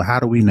 oh, well, how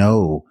do we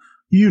know?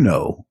 You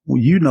know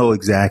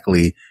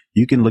exactly.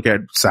 You can look at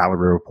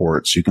salary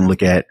reports. You can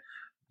look at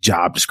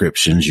job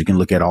descriptions. You can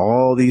look at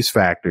all these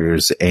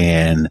factors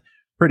and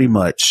pretty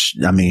much,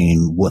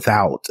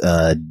 without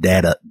a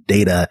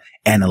data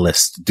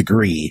analyst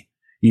degree,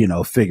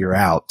 figure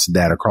out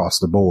that across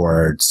the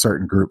board,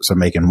 certain groups are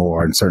making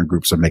more and certain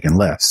groups are making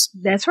less.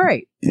 That's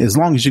right. As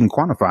long as you can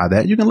quantify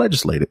that, you can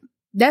legislate it.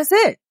 That's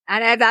it.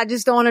 I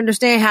just don't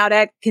understand how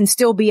that can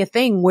still be a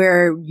thing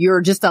where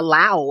you're just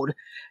allowed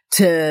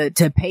to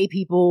pay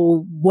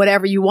people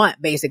whatever you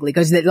want, basically.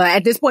 Cause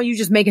at this point, you're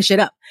just making shit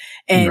up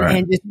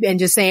and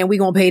just saying, we're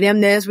going to pay them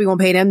this. We're going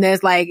to pay them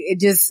this. Like it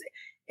just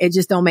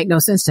don't make no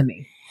sense to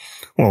me.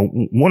 Well,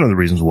 one of the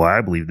reasons why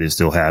I believe this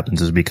still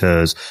happens is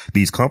because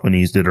these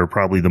companies that are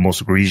probably the most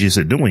egregious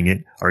at doing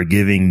it are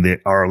giving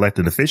our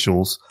elected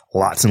officials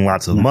lots and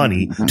lots of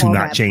money to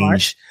not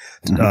change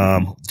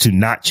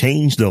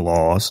the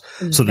laws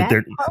so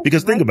that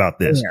because think about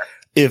this.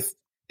 If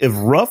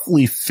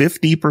roughly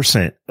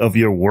 50% of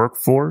your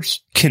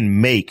workforce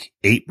can make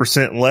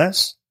 8%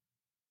 less,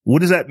 what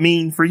does that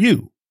mean for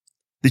you?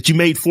 That you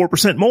made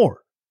 4%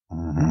 more.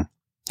 Mm-hmm.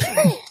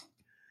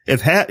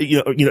 If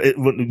you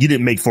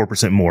didn't make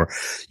 4% more,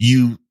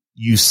 you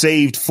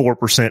saved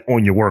 4%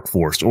 on your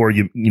workforce, or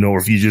if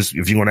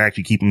you want to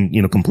actually keep them,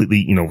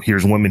 completely,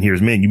 here's women,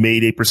 here's men, you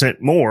made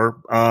 8%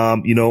 more,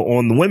 on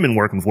the women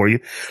working for you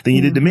than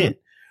you did the men.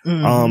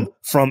 Mm-hmm.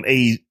 From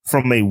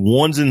a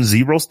ones and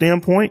zeros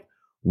standpoint,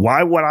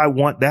 why would I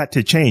want that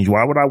to change?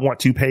 Why would I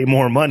want to pay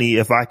more money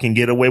if I can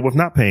get away with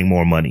not paying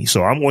more money?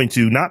 So I'm going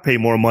to not pay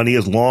more money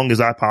as long as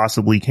I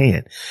possibly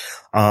can.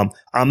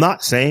 I'm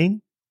not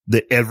saying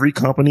that every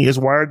company is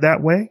wired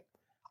that way.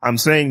 I'm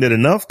saying that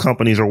enough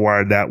companies are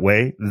wired that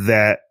way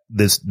that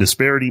this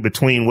disparity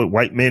between what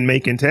white men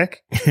make in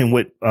tech and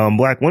what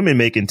Black women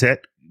make in tech,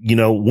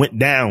 went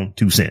down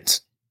 2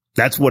 cents.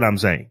 That's what I'm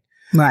saying.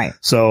 Right.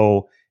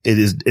 So it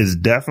is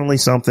definitely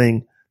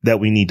something that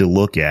we need to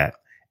look at.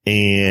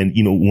 And,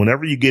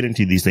 whenever you get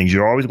into these things,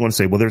 you're always going to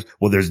say, there's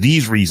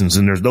these reasons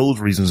and there's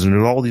those reasons and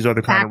there's all these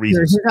other kind of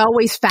reasons. There's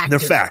always factors. They're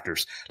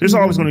factors. There's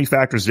always going to be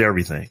factors to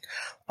everything.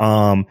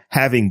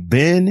 Having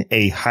been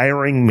a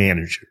hiring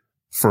manager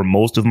for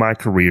most of my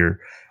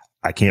career,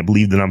 I can't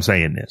believe that I'm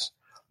saying this,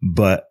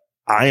 but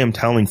I am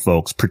telling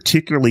folks,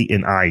 particularly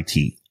in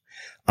IT,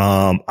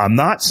 I'm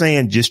not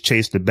saying just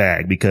chase the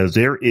bag, because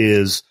there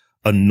is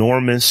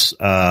enormous,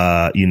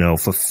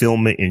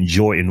 fulfillment and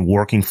joy in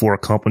working for a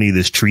company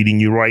that's treating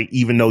you right,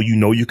 even though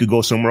you could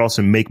go somewhere else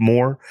and make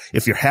more.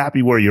 If you're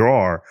happy where you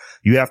are,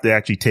 you have to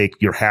actually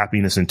take your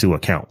happiness into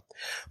account.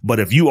 But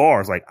if you are,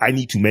 it's like, I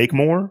need to make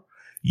more,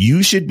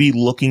 you should be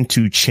looking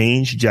to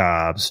change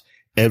jobs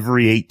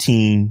every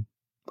 18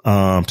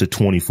 to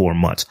 24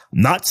 months.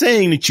 I'm not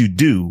saying that you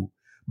do,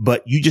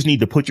 but you just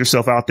need to put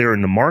yourself out there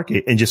in the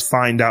market and just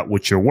find out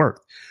what you're worth.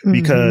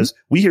 Because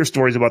we hear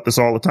stories about this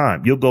all the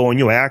time. You'll go and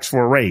you'll ask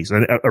for a raise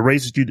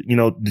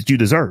that you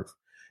deserve.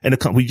 And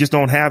we just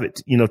don't have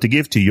it, to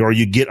give to you, or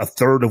you get a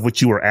third of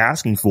what you were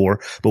asking for.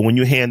 But when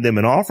you hand them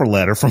an offer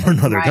letter from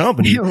another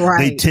company,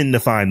 they tend to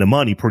find the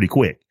money pretty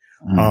quick,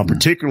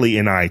 particularly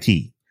in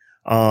IT.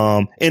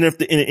 And if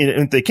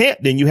they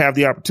can't, then you have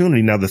the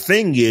opportunity. Now, the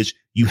thing is,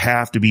 you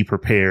have to be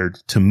prepared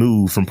to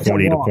move from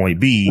point A to point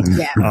B.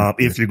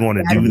 If you're going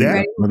to do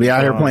that, we'll be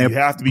out here playing. You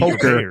have to be poker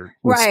prepared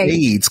with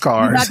spades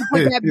cards. You got to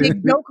put that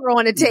big joker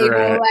on the table,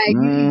 like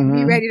you need to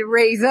be ready to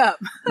raise up.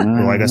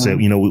 Like I said,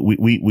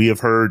 we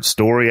have heard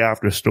story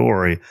after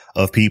story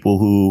of people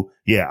who,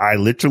 I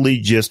literally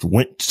just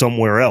went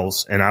somewhere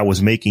else and I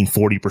was making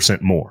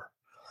 40% more.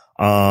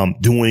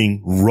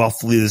 Doing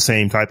roughly the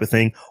same type of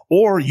thing,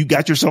 or you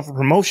got yourself a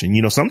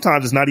promotion.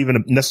 Sometimes it's not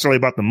even necessarily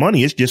about the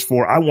money. It's just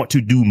I want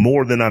to do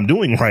more than I'm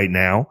doing right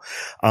now.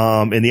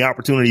 And the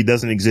opportunity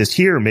doesn't exist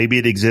here. Maybe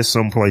it exists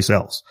someplace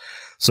else.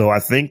 So I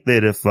think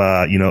that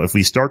if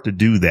we start to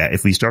do that,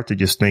 if we start to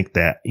just think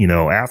that,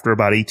 after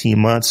about 18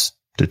 months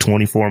to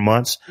 24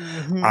 months,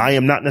 I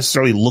am not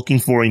necessarily looking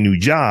for a new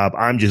job.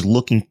 I'm just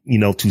looking,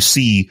 to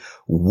see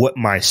what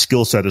my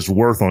skill set is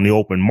worth on the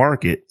open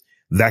market.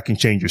 That can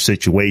change your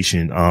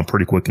situation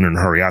pretty quick and in a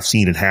hurry. I've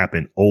seen it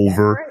happen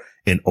over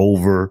and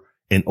over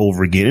and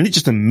over again. And it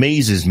just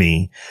amazes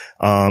me.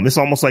 It's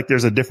almost like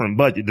there's a different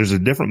budget. There's a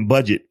different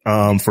budget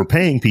for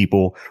paying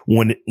people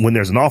when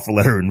there's an offer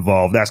letter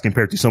involved, as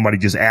compared to somebody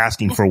just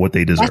asking for what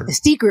they deserve.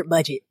 That's the secret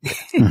budget.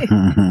 Coming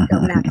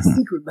out the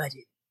secret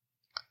budget.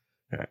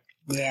 Right.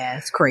 Yeah,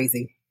 it's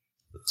crazy.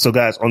 So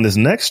guys, on this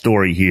next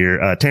story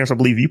here, Terrence, I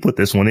believe you put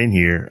this one in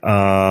here.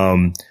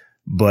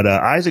 But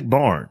Isaac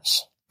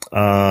Barnes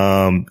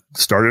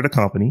started a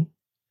company,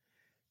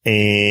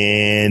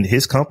 and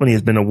his company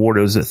has been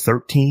awarded, was it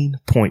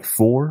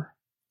 $13.4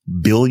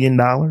 billion?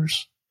 I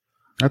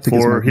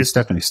think it's his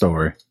Stephanie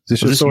story. Is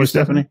this your story,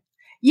 Stephanie?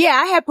 Yeah,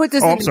 I had put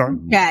this in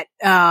the chat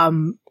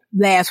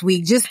last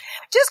week, just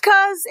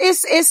cause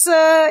it's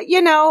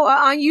an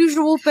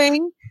unusual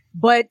thing,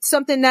 but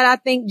something that I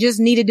think just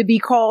needed to be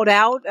called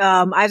out.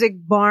 Isaac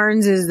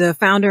Barnes is the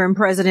founder and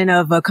president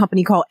of a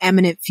company called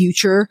Eminent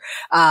Future.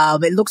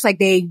 It looks like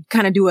they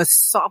kind of do a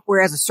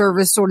software as a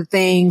service sort of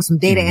thing, some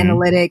data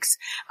analytics.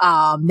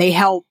 They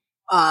help,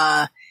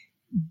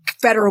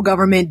 federal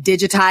government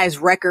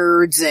digitize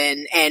records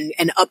and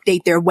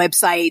update their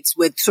websites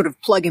with sort of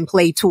plug and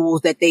play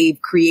tools that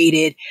they've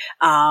created.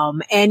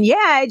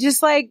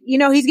 Just like,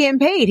 he's getting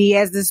paid. He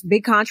has this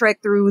big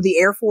contract through the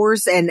Air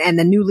Force and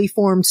the newly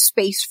formed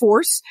Space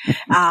Force.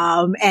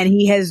 And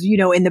he has,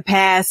 in the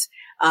past,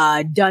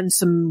 done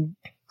some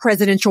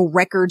presidential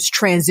records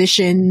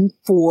transition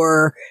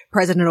for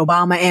President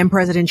Obama and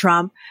President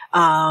Trump.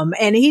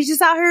 And he's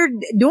just out here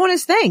doing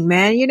his thing,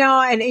 man,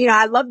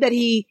 I love that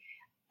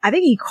I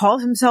think he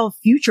calls himself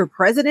future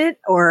president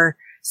or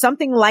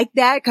something like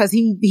that, because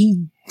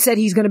he said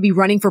he's going to be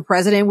running for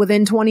president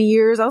within 20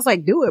 years. I was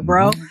like, do it,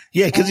 bro.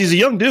 Yeah, because he's a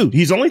young dude.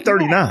 He's only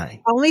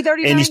 39. Only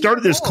 39. And he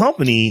started this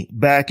company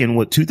back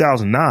in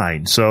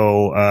 2009.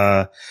 So,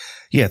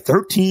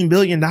 $13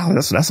 billion.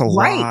 That's a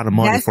lot of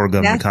money for a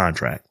government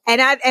contract.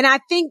 And I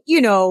think,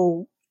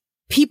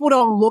 people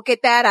don't look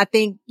at that. I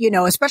think,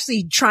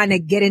 especially trying to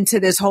get into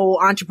this whole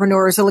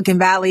entrepreneur Silicon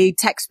Valley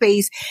tech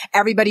space,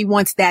 everybody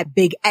wants that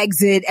big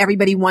exit.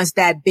 Everybody wants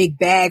that big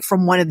bag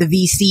from one of the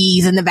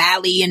VCs in the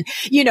Valley. And,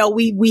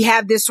 we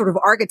have this sort of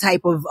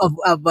archetype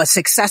of a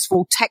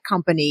successful tech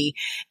company,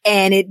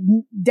 and it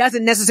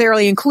doesn't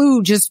necessarily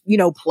include just,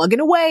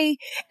 plugging away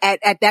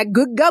at that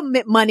good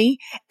government money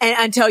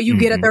until you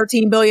get a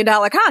 $13 billion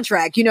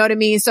contract. You know what I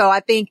mean? So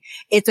I think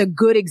it's a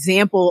good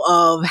example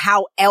of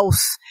how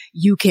else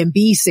you can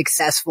be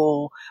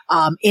successful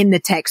in the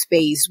tech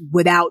space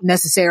without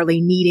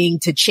necessarily needing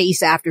to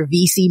chase after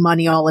VC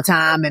money all the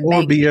time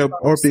and be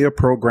a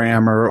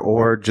programmer,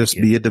 or just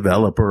be a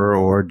developer,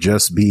 or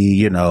just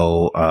be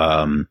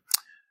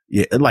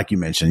like you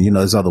mentioned,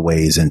 there's other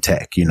ways in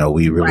tech.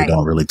 We really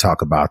don't really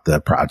talk about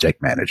the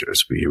project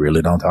managers. We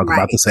really don't talk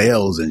about the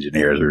sales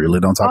engineers. We really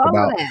don't talk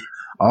about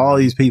all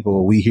these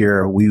people we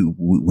hear. We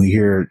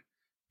hear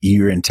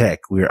you're in tech.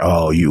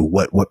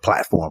 What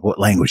platform, what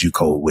language you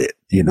code with,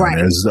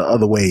 there's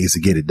other ways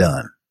to get it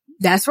done.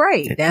 That's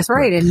right. That's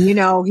right. And,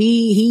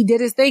 he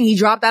did his thing. He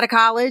dropped out of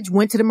college,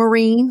 went to the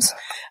Marines.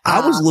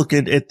 I was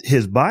looking at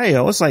his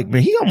bio. It's like,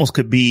 man, he almost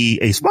could be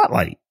a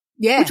Spotlight.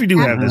 Yeah. Which we do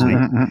have this week.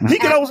 He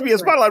could almost be a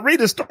Spotlight. Read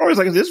the stories.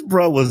 Like, this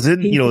bro was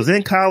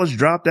in college,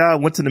 dropped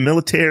out, went to the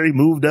military,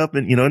 moved up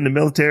and, in the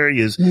military,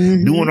 is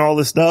doing all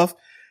this stuff.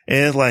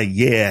 And it's like,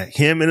 yeah,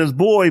 him and his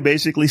boy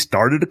basically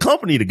started a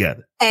company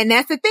together. And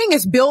that's the thing,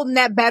 is building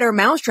that better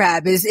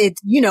mousetrap. Is it's,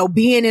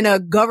 being in a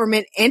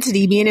government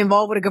entity, being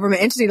involved with a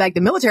government entity like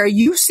the military,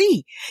 you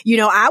see,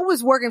 I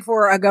was working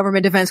for a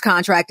government defense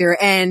contractor,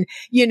 and,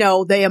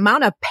 the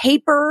amount of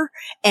paper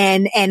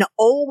and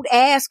old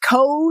ass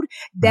code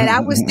that I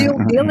was still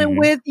dealing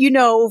with,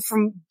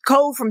 from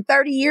code from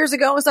 30 years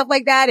ago and stuff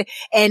like that.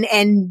 And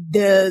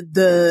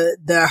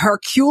the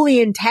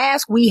Herculean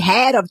task we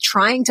had of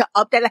trying to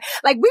update,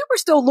 like we were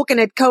still looking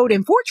at code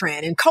in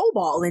Fortran and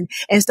COBOL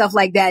and stuff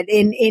like that.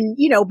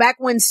 Back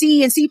when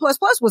C and C++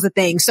 was a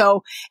thing.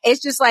 So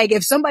it's just like,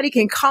 if somebody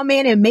can come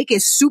in and make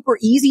it super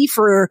easy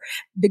for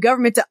the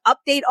government to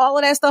update all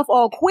of that stuff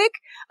all quick,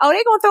 they're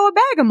going to throw a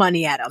bag of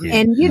money at them. Yeah.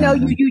 And,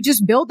 you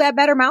just build that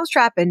better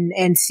mousetrap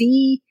and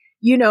see,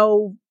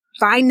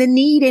 find the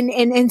need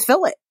and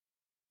fill it.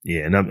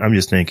 Yeah. And I'm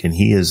just thinking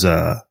he is,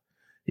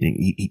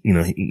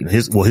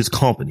 his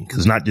company,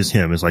 cause not just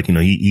him. It's like,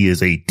 he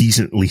is a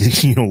decently,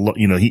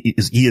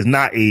 he is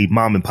not a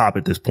mom and pop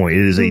at this point.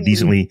 It is a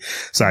decently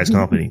sized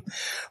company,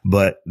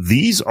 but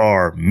these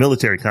are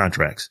military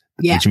contracts,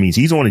 which means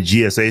he's on a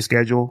GSA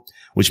schedule,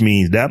 which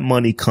means that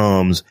money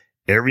comes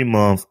every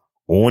month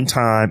on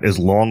time, as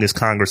long as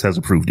Congress has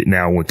approved it.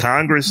 Now, when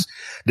Congress,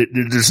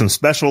 there's some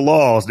special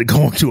laws that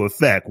go into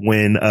effect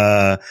when,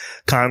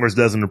 Congress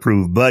doesn't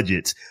approve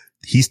budgets.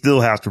 He still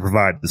has to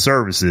provide the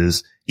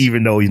services,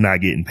 even though he's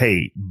not getting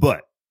paid.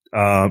 But,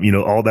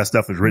 all that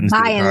stuff is written into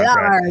the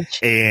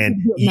contract,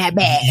 and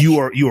you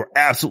are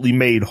absolutely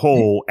made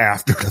whole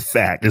after the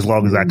fact, as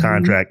long as that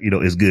contract,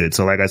 is good.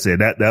 So like I said,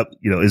 that,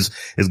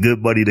 is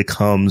good money that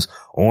comes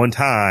on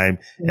time,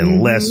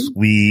 unless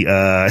we,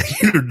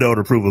 don't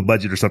approve a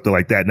budget or something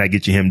like that, and that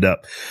gets you hemmed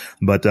up.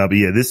 But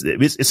yeah,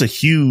 it's a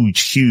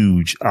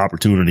huge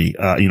opportunity,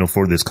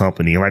 for this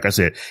company. And like I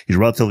said, he's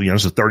relatively young.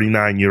 He's a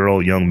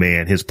 39-year-old young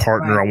man. His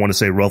partner, I want to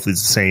say roughly the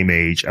same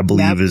age, I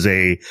believe, is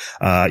a,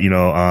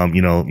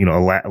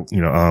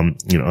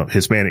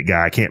 Hispanic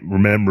guy. I can't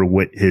remember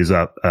what his,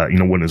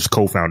 what his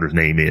co-founder's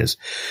name is.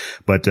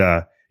 But,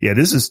 yeah,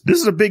 this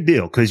is a big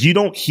deal, because you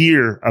don't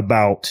hear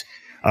about,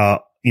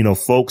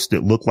 folks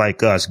that look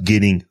like us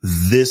getting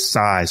this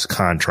size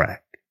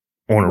contract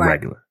on a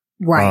regular.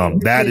 Right.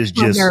 That is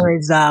just,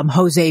 is,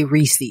 Jose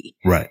Reese.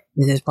 Right.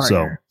 Is his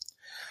partner.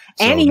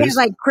 And he has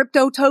like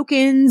crypto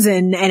tokens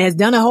and has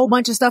done a whole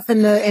bunch of stuff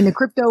in the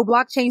crypto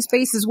blockchain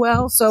space as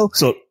well. So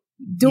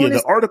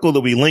the article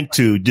that we linked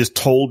to just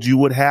told you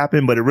what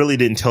happened, but it really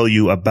didn't tell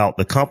you about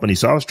the company.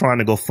 So I was trying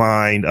to go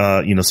find,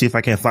 see if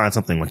I can find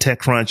something on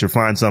TechCrunch or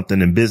find something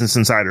in Business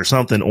Insider or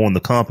something on the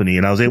company.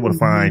 And I was able to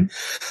find,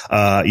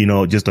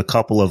 just a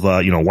couple of,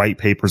 white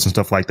papers and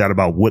stuff like that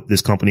about what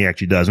this company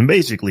actually does. And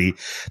basically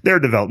they're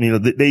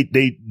developing,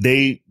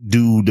 they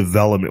do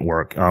development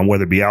work,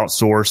 whether it be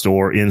outsourced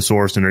or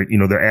insourced,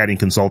 and they're adding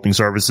consulting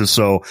services.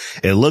 So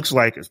it looks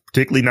like,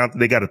 particularly now that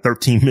they got a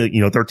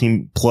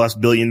 $13+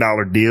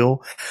 billion deal,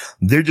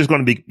 they're just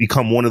going to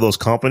become one of those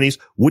companies.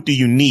 What do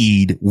you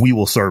need? We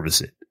will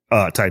service it.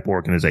 Type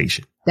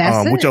organization,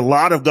 which a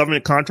lot of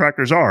government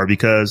contractors are,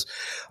 because,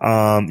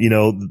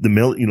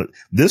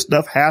 this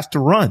stuff has to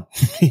run.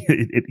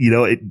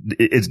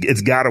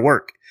 It's got to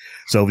work.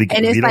 So if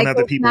you don't have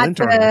the people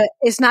internally,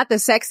 it's not the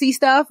sexy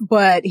stuff,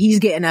 but he's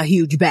getting a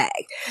huge bag.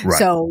 Right.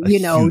 So,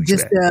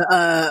 just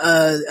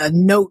a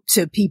note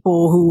to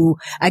people who,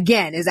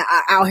 again, is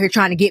out here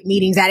trying to get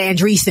meetings at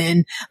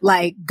Andreessen,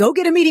 like, go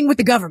get a meeting with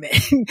the government,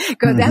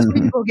 because that's where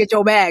you go get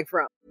your bag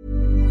from.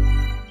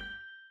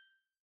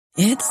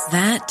 It's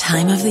that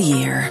time of the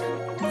year.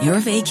 Your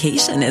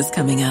vacation is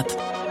coming up.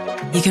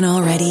 You can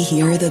already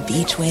hear the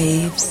beach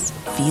waves,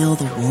 feel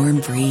the warm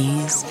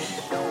breeze,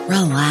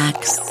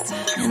 relax,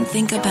 and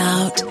think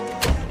about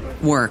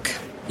work.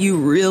 You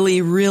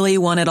really, really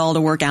want it all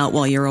to work out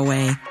while you're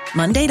away.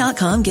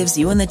 Monday.com gives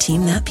you and the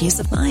team that peace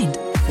of mind.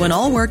 When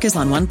all work is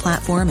on one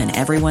platform and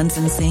everyone's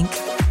in sync,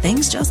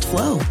 things just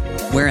flow.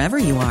 Wherever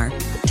you are,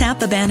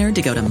 tap the banner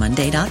to go to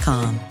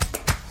Monday.com.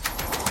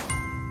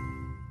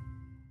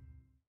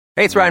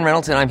 Hey, it's Ryan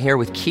Reynolds, and I'm here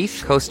with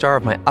Keith, co-star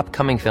of my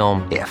upcoming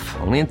film, If,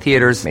 only in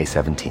theaters May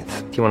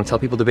 17th. Do you want to tell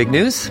people the big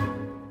news?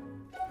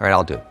 All right,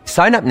 I'll do it.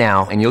 Sign up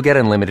now and you'll get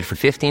unlimited for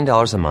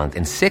 $15 a month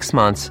and 6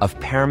 months of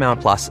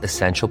Paramount Plus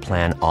Essential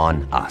Plan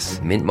on us.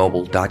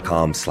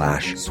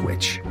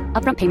 MintMobile.com/switch.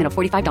 Upfront payment of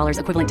 $45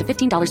 equivalent to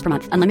 $15 per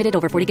month. Unlimited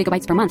over 40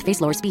 gigabytes per month.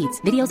 Face lower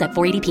speeds. Videos at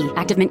 480p.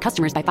 Active Mint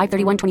customers by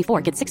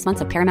 531.24 get 6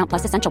 months of Paramount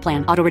Plus Essential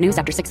Plan. Auto renews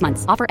after 6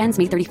 months. Offer ends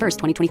May 31st,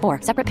 2024.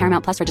 Separate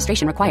Paramount Plus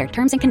registration required.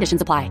 Terms and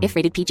conditions apply if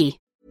rated PG.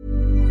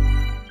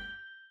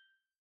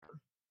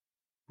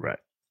 Right.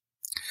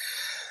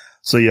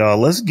 So y'all,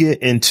 let's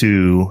get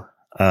into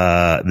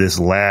this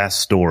last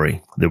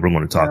story that we're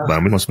going to talk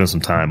about. We're going to spend some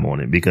time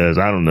on it, because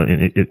I don't know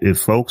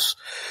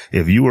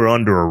if you were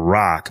under a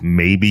rock,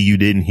 maybe you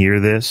didn't hear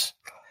this,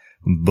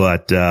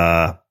 but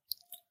the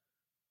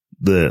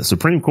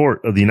Supreme Court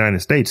of the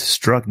United States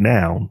struck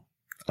down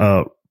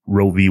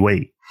Roe v.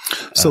 Wade.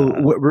 So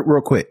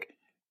real quick,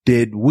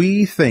 Did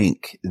we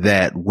think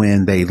that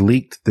when they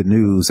leaked the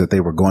news that they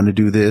were going to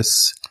do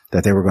this,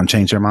 that they were going to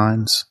change their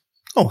minds?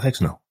 Oh,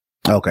 heck no.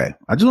 Okay.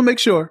 I just want to make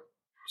sure.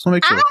 I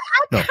kind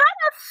of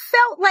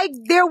felt like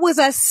there was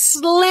a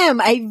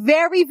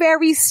very,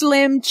 very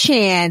slim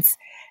chance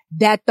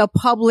that the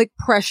public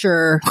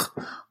pressure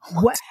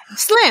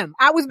slim.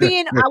 I was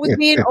being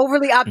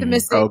overly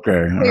optimistic.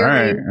 Okay.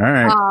 Clearly. All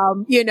right.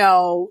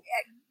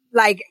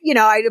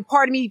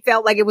 Part of me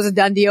felt like it was a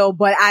done deal,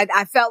 but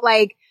I felt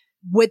like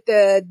with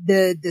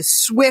the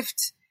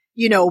swift,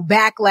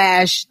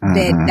 backlash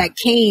that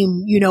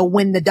came,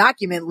 when the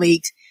document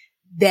leaked,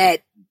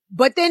 but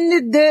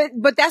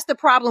that's the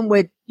problem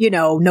with,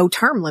 no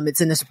term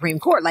limits in the Supreme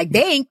Court. Like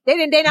they're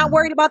not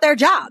worried about their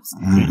jobs.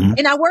 Mm-hmm.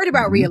 They're not worried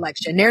about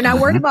reelection. They're not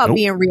worried about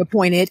being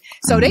reappointed.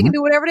 So they can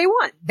do whatever they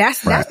want.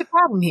 That's the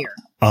problem here.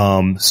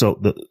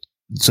 So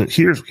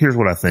here's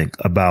what I think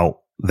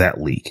about that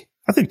leak.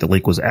 I think the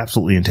leak was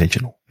absolutely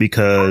intentional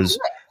because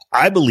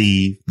I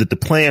believe that the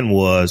plan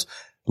was,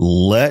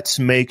 let's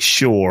make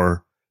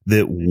sure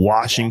that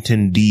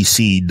Washington,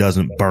 D.C.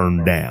 doesn't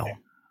burn down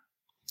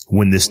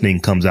when this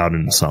thing comes out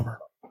in the summer.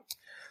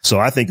 So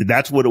I think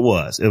that's what it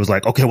was. It was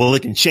like, okay, well,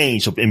 it can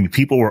change. So,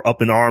 people were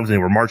up in arms and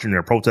they were marching, they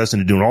were protesting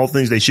and doing all the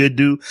things they should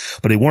do,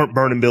 but they weren't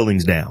burning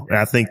buildings down. And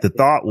I think the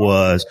thought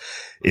was,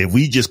 if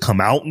we just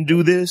come out and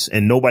do this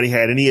and nobody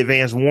had any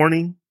advance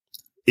warning,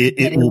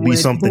 it will be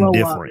something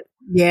different.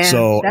 Yeah.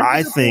 So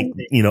I think,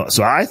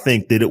 I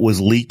think that it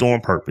was leaked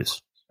on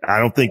purpose. I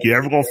don't think you're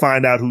ever going to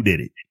find out who did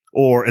it,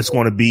 or it's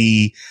going to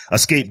be a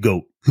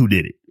scapegoat who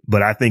did it.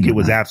 But I think it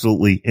was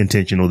absolutely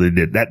intentional that it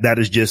did. That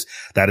is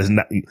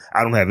not,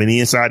 I don't have any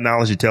inside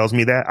knowledge that tells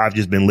me that. I've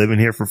just been living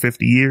here for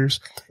 50 years.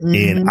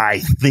 Mm-hmm. And I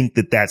think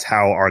that that's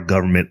how our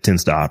government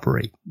tends to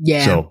operate.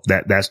 Yeah. So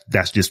that's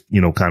just,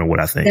 kind of what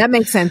I think. That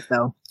makes sense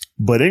though.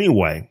 But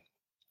anyway,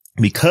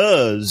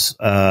 because,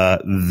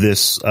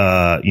 this,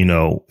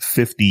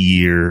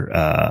 50-year,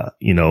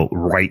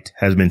 right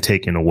has been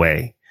taken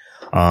away,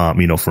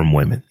 from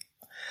women.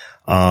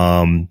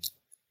 You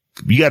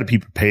got to be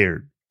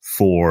prepared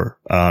for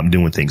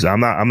doing things. I'm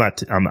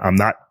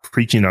not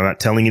preaching. I'm not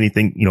telling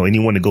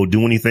anyone to go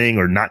do anything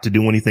or not to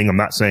do anything. I'm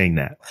not saying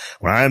that.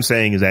 What I am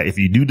saying is that if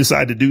you do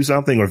decide to do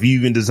something, or if you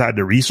even decide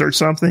to research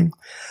something,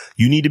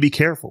 you need to be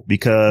careful,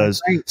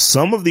 because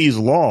some of these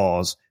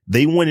laws,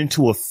 they went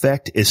into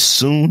effect as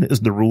soon as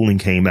the ruling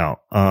came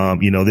out.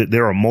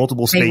 There are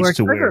multiple states they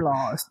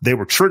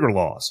were trigger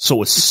laws.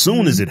 So as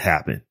soon as it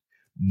happened,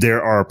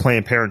 there are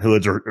Planned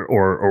Parenthoods or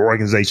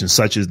organizations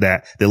such as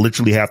that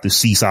literally have to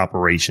cease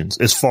operations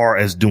as far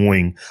as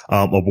doing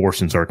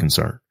abortions are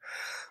concerned.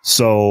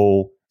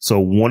 So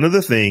one of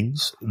the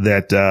things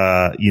that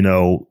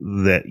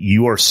that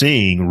you are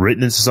seeing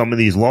written into some of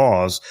these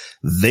laws,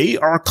 they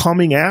are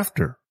coming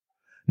after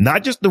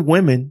not just the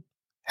women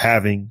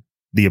having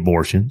the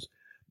abortions,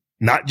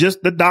 not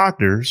just the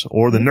doctors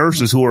or the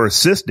nurses who are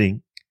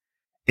assisting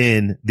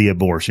in the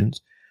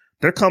abortions.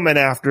 They're coming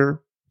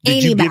after,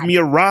 did you give me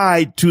a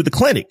ride to the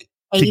clinic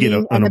to get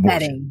an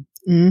abortion?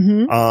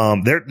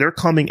 Mm-hmm. They're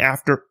coming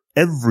after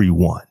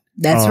everyone.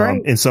 That's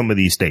right. In some of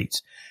these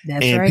states.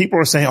 That's and right. People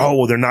are saying, oh,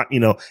 well, they're not,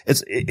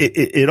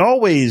 it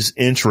always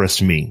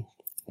interests me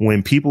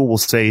when people will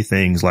say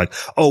things like,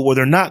 oh, well,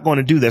 they're not going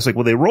to do that. It's like,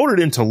 well, they wrote it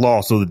into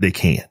law so that they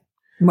can.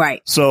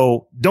 Right.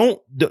 So don't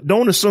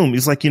assume.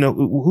 It's like,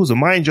 who's a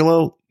Maya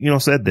Angelou,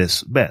 said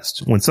this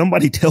best. When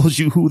somebody tells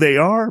you who they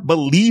are,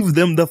 believe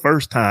them the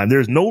first time.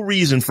 There's no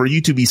reason for you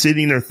to be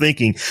sitting there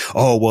thinking,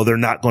 oh, well, they're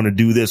not going to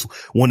do this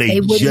when they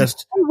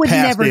just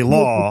passed a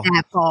law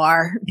that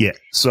far. Yeah.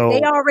 So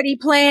they already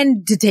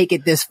planned to take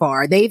it this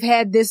far. They've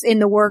had this in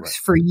the works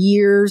for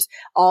years.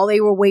 All they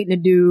were waiting to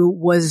do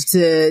was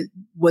to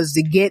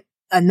get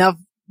enough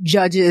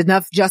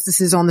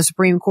justices on the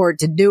Supreme Court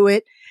to do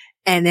it.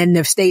 And then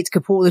the states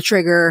could pull the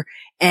trigger.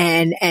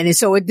 And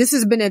so this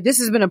has been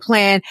a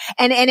plan.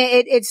 And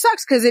it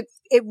sucks because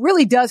it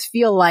really does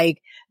feel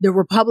like the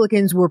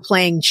Republicans were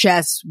playing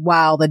chess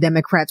while the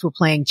Democrats were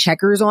playing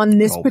checkers on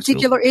this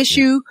particular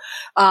issue.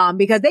 Yeah.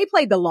 Because they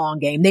played the long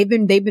game. They've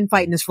been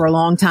fighting this for a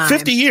long time.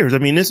 50 years. I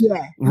mean,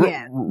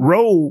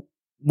 Roe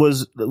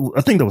was,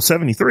 I think that was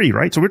 73,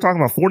 right? So we're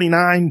talking about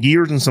 49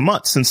 years and some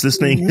months since this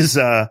thing is,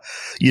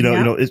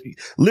 it's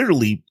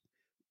literally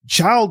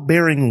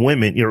childbearing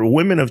women,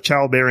 women of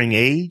childbearing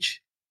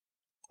age,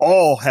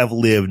 all have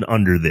lived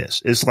under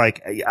this. It's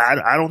like,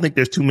 I don't think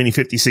there's too many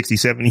 50, 60,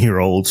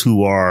 70-year-olds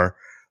who are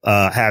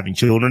having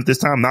children at this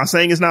time. I'm not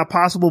saying it's not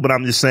possible, but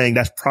I'm just saying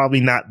that's probably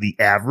not the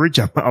average.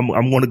 I'm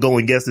going to go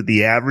and guess that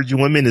the average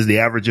women is the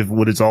average of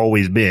what it's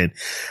always been.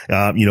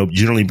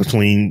 Generally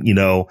between,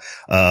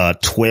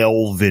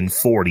 12 and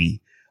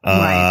 40.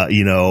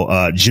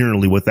 Right.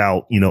 Generally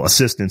without,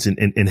 assistance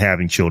in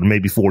having children,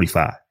 maybe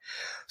 45.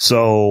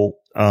 So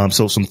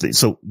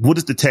what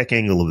is the tech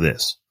angle of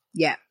this?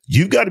 Yeah.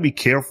 You've got to be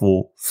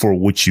careful for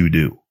what you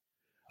do.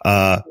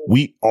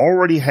 We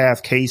already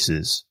have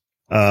cases,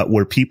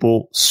 where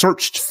people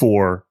searched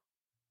for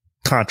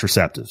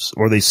contraceptives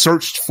or they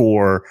searched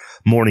for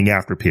morning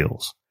after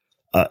pills.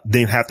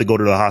 didn't have to go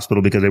to the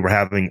hospital because they were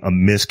having a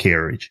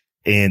miscarriage.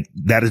 And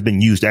that has been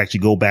used to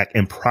actually go back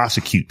and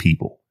prosecute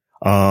people,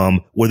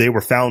 where they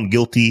were found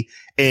guilty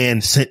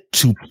and sent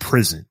to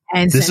prison.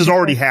 And this has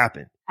already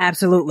happened.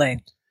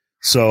 Absolutely.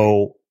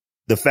 So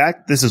the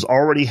fact this has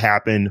already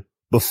happened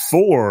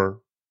before,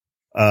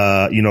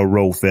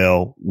 Roe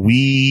fell,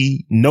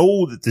 we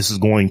know that this is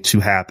going to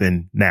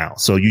happen now.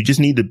 So you just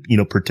need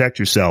to, protect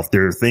yourself.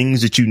 There are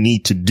things that you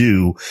need to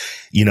do.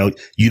 You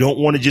don't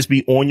want to just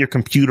be on your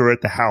computer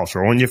at the house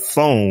or on your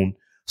phone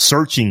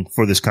searching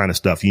for this kind of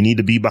stuff. You need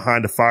to be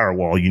behind a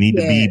firewall. You need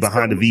to be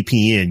behind a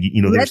VPN.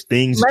 There's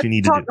things that you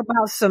need to do. Let's talk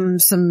about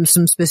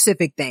some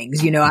specific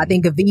things. I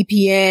think a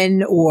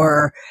VPN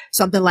or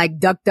something like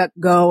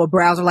DuckDuckGo, a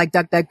browser like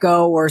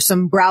DuckDuckGo, or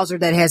some browser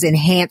that has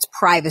enhanced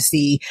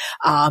privacy,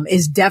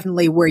 is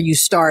definitely where you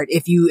start.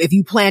 If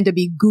you plan to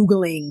be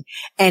Googling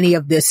any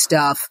of this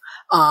stuff,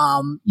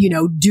 do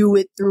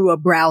it through a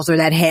browser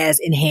that has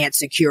enhanced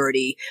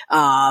security.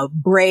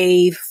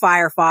 Brave,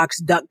 Firefox,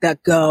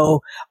 DuckDuckGo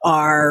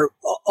are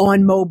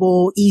on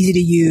mobile, easy to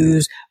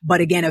use.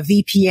 But again, a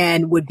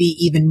VPN would be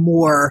even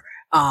more,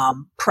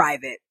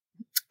 private.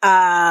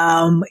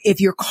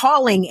 If you're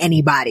calling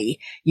anybody,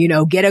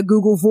 get a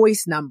Google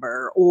Voice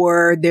number,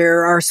 or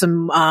there are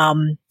some,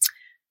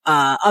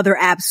 other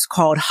apps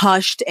called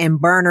Hushed and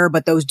Burner,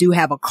 but those do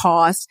have a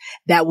cost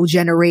that will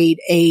generate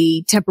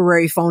a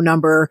temporary phone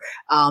number.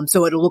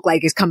 So it'll look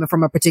like it's coming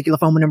from a particular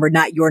phone number,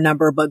 not your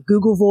number, but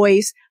Google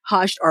Voice,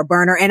 Hushed, or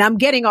Burner. And I'm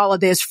getting all of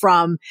this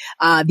from,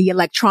 the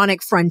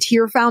Electronic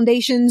Frontier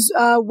Foundation's,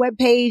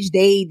 webpage.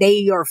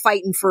 They are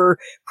fighting for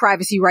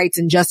privacy rights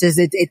and justice.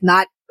 It's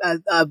not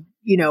a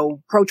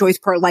pro-choice,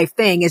 pro-life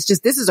thing. It's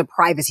just, this is a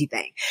privacy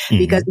thing,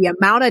 because the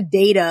amount of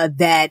data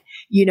that,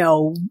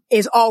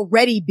 is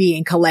already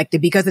being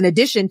collected, because in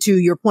addition to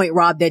your point,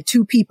 Rob, that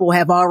 2 people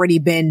have already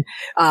been,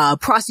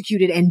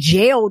 prosecuted and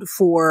jailed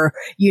for,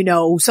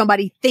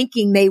 somebody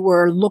thinking they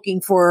were looking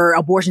for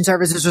abortion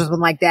services or something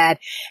like that.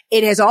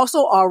 It has also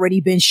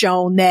already been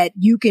shown that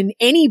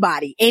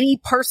any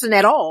person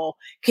at all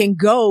can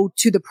go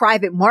to the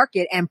private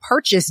market and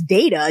purchase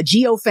data,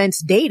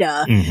 geofence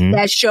data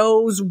that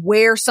shows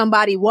where somebody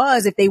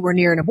was, if they were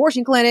near an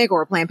abortion clinic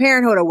or a Planned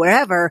Parenthood or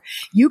whatever.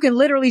 You can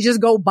literally just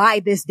go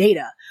buy this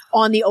data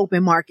on the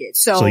open market.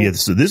 So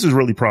this is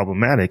really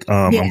problematic.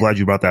 I'm glad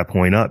you brought that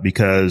point up,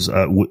 because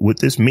what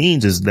this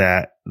means is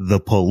that the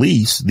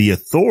police, the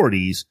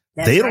authorities,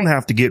 they don't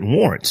have to get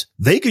warrants.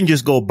 They can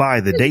just go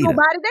buy the data.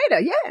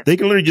 They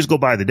can literally just go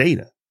buy the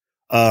data.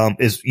 Like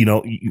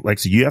I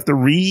said, you have to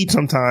read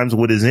sometimes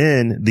what is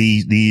in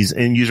these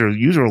end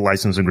user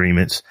license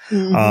agreements,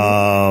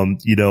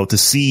 to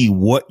see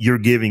what you're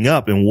giving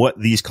up and what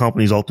these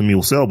companies ultimately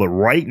will sell. But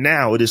right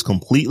now, it is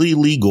completely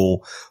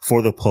legal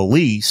for the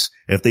police,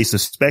 if they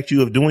suspect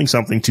you of doing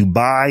something, to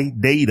buy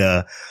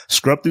data,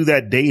 scrub through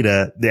that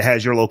data that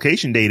has your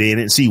location data in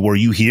it, and see, were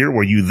you here?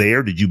 Were you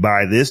there? Did you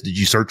buy this? Did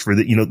you search for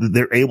that?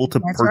 They're able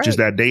to purchase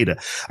that data.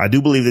 I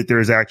do believe that there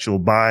is actual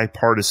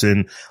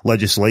bipartisan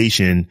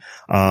legislation,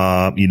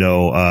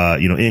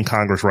 in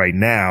Congress right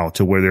now,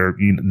 to where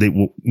they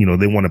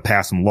want to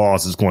pass some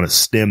laws that's going to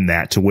stem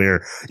that, to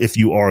where if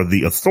you are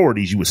the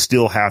authorities, you would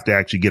still have to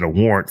actually get a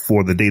warrant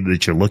for the data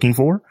that you're looking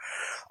for.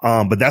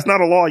 But that's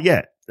not a law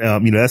yet.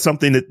 That's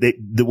something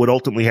that would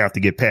ultimately have to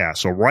get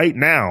passed. So right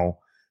now,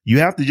 you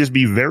have to just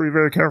be very,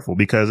 very careful,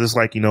 because it's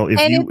like,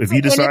 if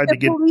you decide to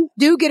get, police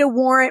do get a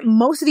warrant,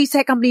 most of these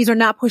tech companies are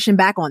not pushing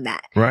back on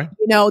that. Right.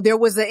 There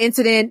was an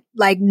incident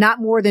like not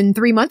more than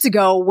 3 months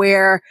ago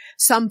where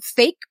some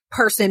fake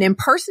person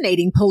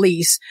impersonating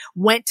police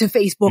went to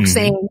Facebook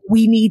saying,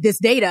 we need this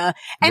data,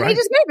 and they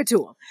just gave it to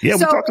them. Yeah,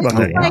 we talked about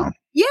that.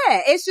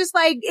 It's just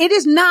like, it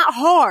is not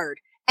hard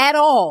at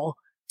all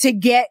to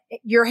get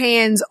your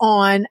hands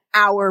on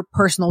our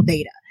personal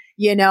data.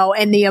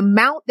 And the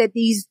amount that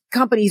these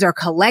companies are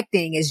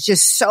collecting is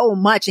just so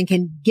much, and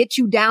can get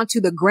you down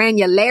to the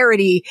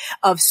granularity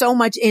of so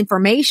much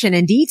information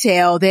and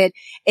detail that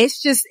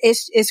it's just,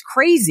 it's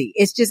crazy.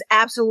 It's just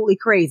absolutely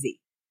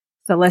crazy.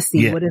 So let's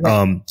see. What is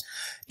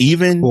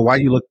it? Why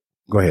you look,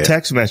 go ahead.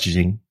 Text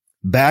messaging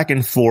back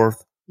and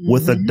forth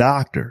with a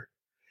doctor,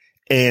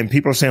 and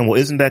people are saying, well,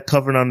 isn't that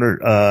covered under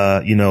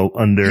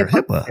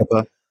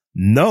HIPAA?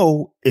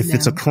 No, if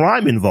it's a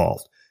crime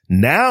involved.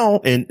 Now,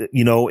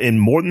 in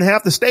more than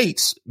half the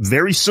states,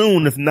 very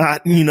soon, if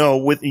not,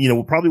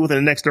 probably within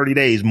the next 30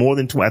 days,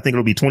 I think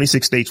it'll be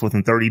 26 states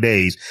within 30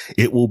 days,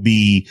 it will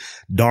be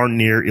darn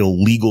near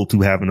illegal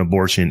to have an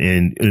abortion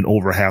in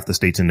over half the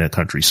states in that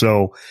country.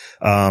 So,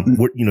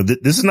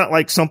 this is not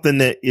like something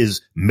that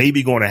is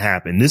maybe going to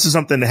happen. This is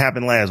something that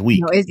happened last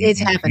week. No,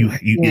 it's happened.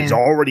 It's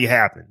already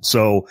happened.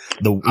 So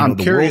the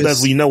world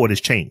as we know it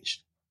has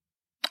changed.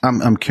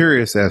 I'm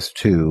curious as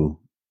to,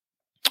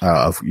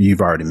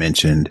 you've already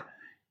mentioned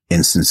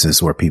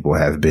instances where people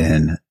have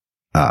been,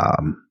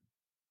 brought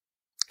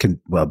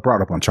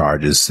up on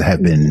charges,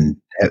 have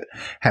been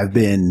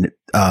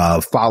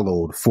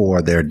followed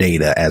for their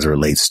data as it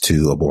relates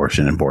to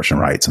abortion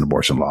rights and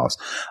abortion laws.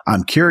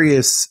 I'm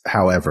curious,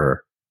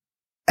 however,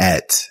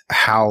 at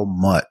how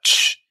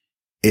much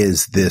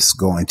is this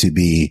going to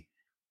be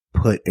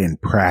put in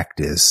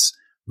practice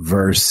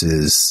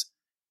versus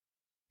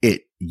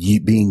it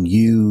being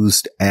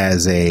used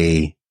as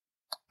a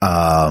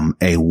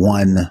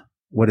one,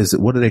 what is it?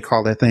 What do they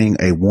call that thing?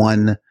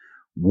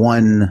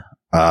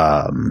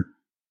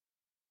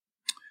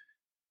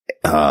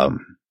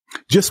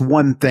 Just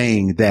one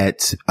thing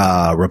that,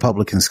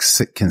 Republicans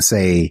can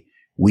say,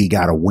 we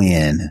got to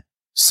win,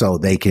 so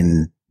they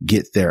can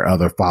get their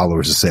other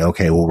followers to say,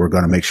 okay, well, we're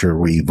going to make sure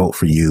we vote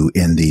for you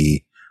in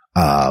the,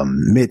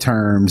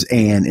 midterms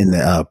and in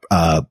the,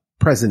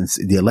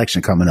 the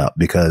election coming up,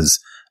 because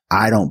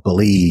I don't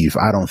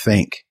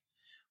think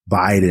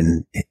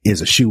Biden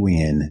is a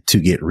shoo-in to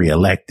get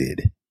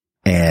reelected.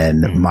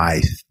 And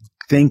my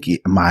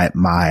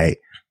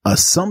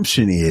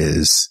assumption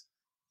is,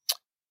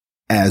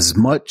 as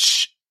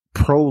much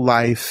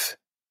pro-life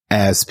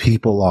as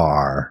people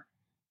are,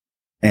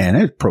 and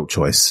as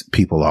pro-choice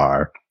people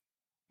are,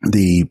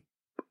 the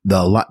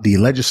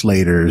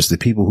legislators, the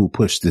people who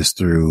push this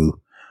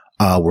through,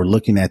 were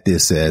looking at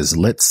this as,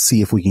 let's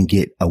see if we can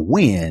get a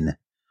win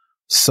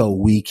so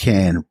we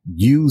can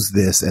use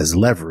this as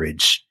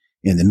leverage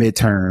in the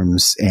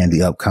midterms and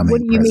the upcoming.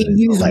 What do you mean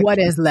use election. What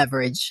as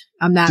leverage?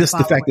 I'm not just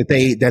following. The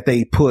fact that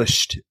they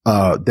pushed,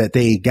 that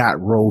they got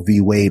Roe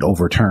v. Wade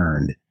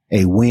overturned,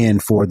 a win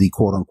for the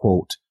quote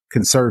unquote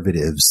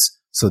conservatives,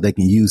 so they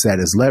can use that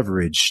as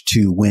leverage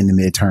to win the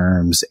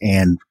midterms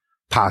and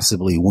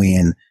possibly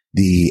win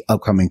the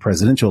upcoming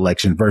presidential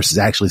election, versus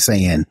actually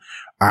saying,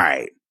 all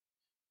right,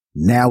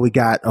 now we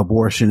got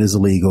abortion is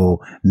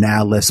illegal.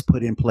 Now let's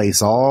put in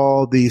place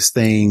all these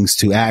things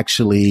to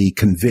actually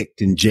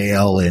convict in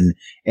jail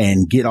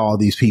and get all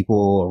these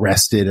people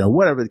arrested or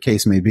whatever the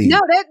case may be.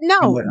 That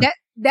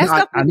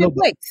stuff is in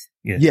place.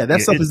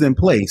 That stuff is in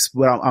place.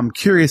 But I'm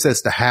curious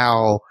as to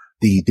how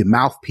the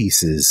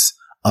mouthpieces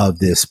of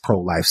this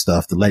pro-life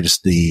stuff,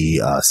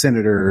 the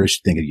senators,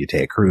 you think of your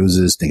Ted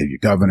Cruz's, think of your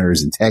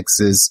governors in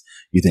Texas,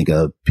 you think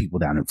of people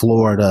down in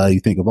Florida,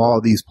 you think of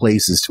all these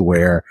places to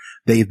where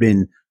they've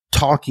been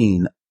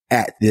talking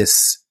at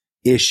this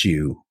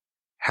issue,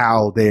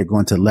 how they're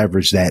going to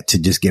leverage that to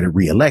just get it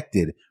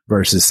reelected,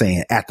 versus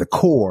saying at the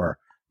core,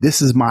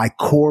 this is my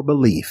core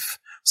belief.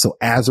 So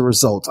as a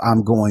result,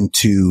 I'm going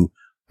to,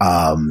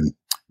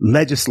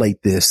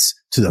 legislate this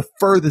to the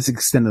furthest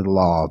extent of the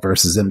law,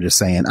 versus them just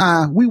saying,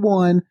 we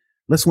won,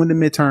 let's win the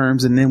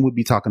midterms, and then we'll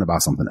be talking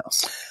about something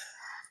else.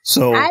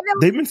 So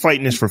they've been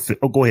fighting this for,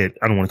 go ahead.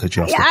 I don't want to cut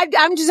you off. Yeah,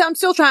 I'm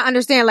still trying to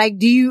understand, like,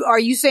 are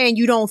you saying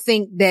you don't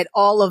think that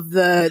all of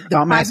the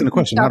I'm asking the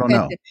question. I don't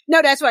know.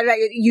 No, that's why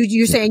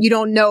you're saying you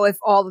don't know if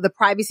all of the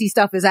privacy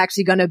stuff is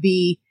actually going to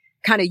be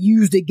kind of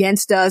used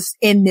against us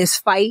in this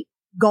fight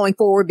going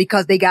forward,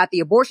 because they got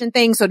the abortion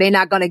thing. So they're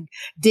not going to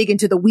dig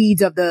into the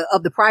weeds of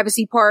the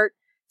privacy part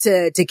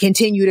to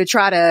continue to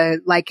try to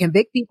like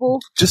convict people.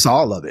 Just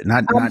all of it.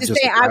 Not just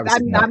saying,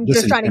 I'm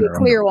just trying to get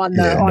clear on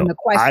the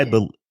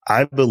question.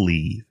 I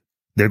believe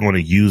they're going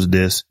to use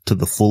this to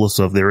the fullest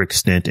of their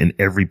extent in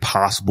every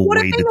possible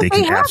way that they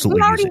can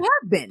absolutely use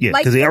it. Yeah,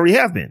 because they already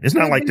have been. It's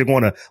not like they're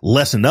going to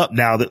lessen up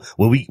now that,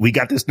 well, we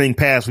got this thing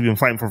passed. We've been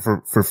fighting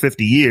for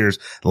 50 years.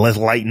 Let's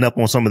lighten up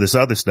on some of this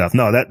other stuff.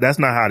 No, that's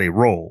not how they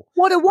roll.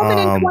 Well, the woman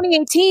in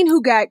 2018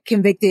 who got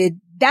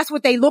convicted, that's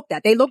what they looked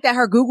at. They looked at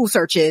her Google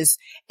searches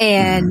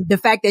and the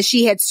fact that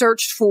she had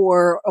searched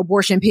for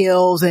abortion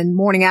pills and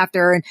morning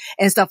after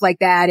and stuff like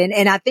that.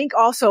 And I think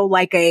also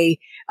like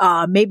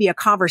maybe a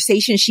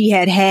conversation she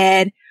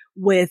had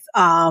with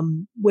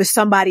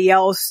somebody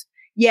else.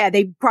 Yeah,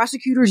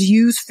 prosecutors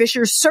used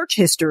Fisher's search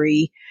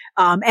history,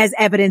 as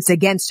evidence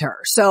against her.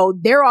 So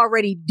they're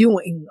already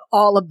doing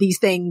all of these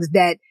things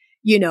that,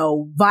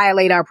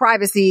 violate our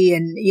privacy.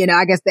 And,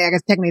 I guess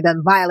technically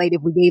doesn't violate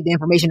if we gave the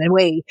information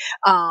away.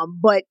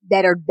 But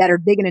that are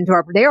digging into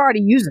they're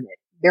already using it.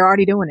 They're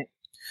already doing it.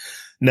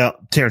 Now,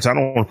 Terrence, I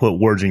don't want to put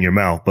words in your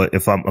mouth, but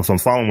if I'm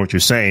following what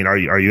you're saying, are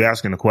you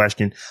asking the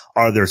question,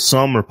 are there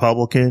some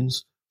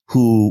Republicans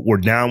who were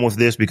down with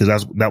this because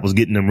that was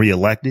getting them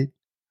reelected,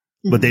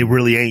 but they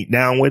really ain't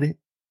down with it?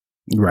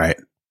 Right.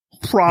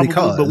 Probably.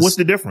 But what's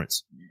the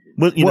difference?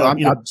 But,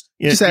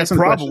 just asking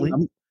probably.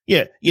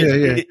 Yeah.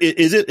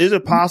 Is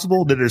it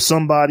possible that there's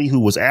somebody who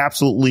was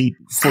absolutely,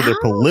 for their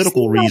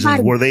political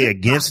reasons, were they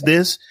against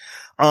this?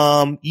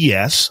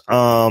 Yes.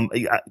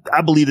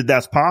 I believe that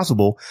that's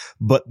possible,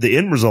 but the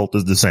end result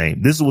is the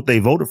same. This is what they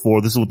voted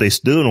for. This is what they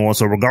stood on.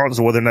 So regardless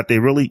of whether or not they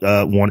really,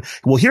 won.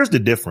 Well, here's the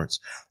difference.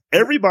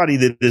 Everybody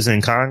that is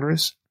in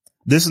Congress,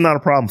 this is not a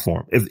problem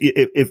for them.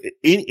 If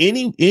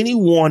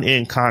anyone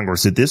in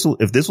Congress, if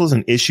this was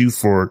an issue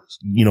for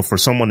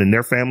someone in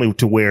their family,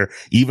 to where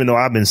even though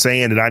I've been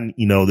saying that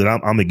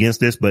I'm against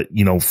this, but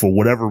for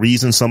whatever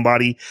reason,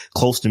 somebody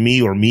close to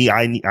me or me,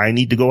 I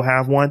need to go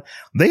have one.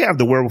 They have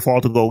the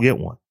wherewithal to go get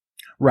one.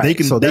 Right. They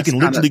can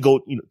literally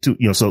go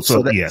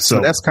So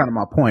that's kind of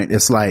my point.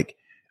 It's like,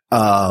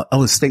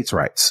 it's states'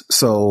 rights.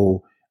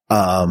 So,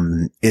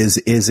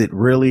 is it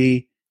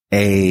really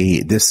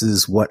this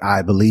is what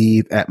I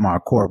believe at my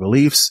core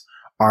beliefs?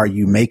 Are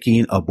you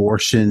making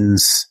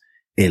abortions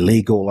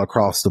illegal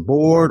across the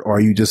board, or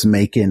are you just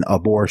making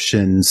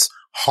abortions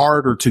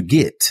harder to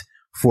get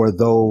for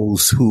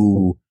those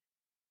who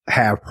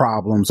have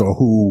problems or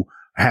who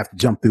have to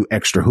jump through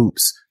extra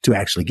hoops to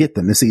actually get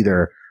them? It's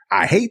either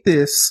I hate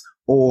this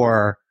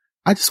or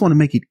I just want to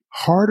make it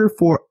harder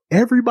for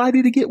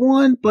everybody to get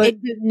one. But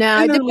it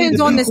depends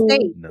on the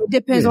state. It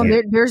depends on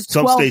there's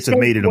some 12 states have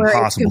made it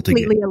impossible to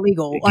get. Completely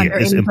illegal.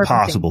 It's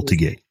impossible to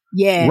get.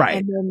 Yeah. Right.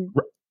 And then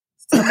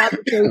some other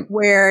states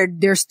where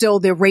there's still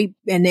the rape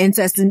and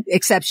incest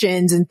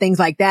exceptions and things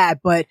like that.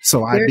 But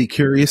so I'd be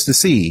curious to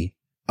see,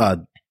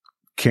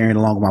 carrying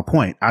along with my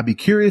point, I'd be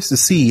curious to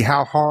see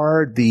how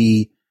hard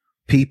the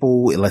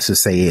people, let's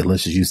just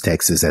use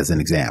Texas as an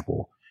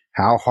example,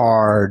 how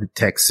hard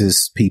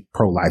Texas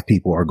pro-life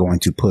people are going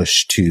to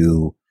push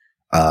to,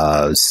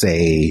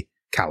 say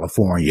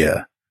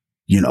California,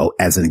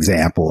 as an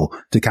example,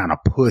 to kind of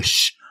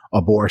push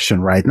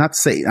abortion, right? Not to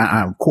say,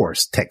 of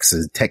course,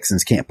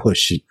 Texans can't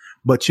push it,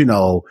 but,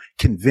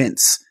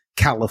 convince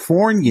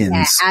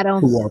Californians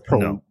who are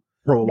pro-life.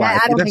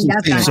 I don't think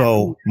that's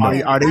so.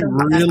 Are they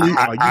really?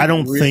 I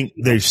don't think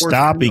they're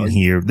stopping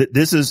here.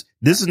 This is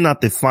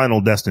not the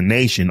final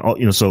destination.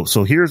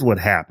 So here's what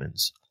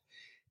happens.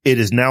 It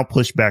is now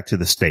pushed back to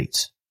the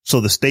states.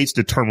 So the states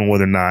determine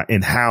whether or not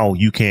and how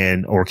you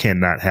can or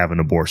cannot have an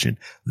abortion.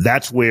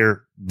 That's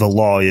where the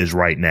law is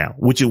right now,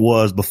 which it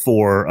was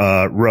before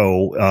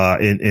Roe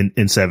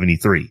in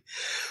 73.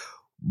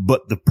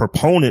 But the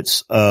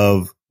proponents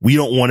of we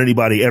don't want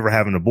anybody ever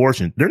have an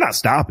abortion, they're not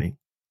stopping.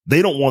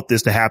 They don't want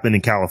this to happen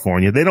in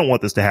California. They don't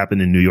want this to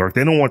happen in New York.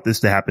 They don't want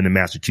this to happen in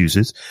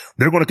Massachusetts.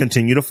 They're going to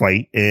continue to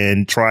fight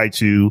and try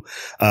to,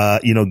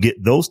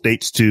 get those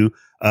states to,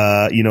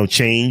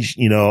 change,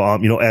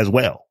 as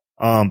well.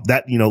 Like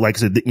I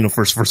said,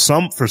 for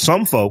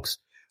some folks,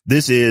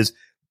 this is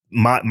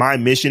my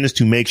mission is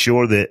to make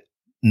sure that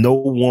no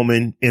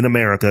woman in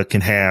America can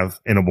have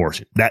an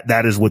abortion.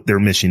 That is what their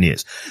mission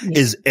is. Yeah.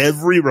 Is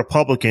every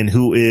Republican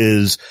who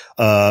is,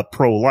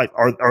 pro-life,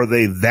 are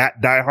they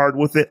that diehard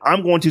with it?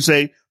 I'm going to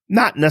say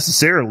not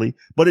necessarily,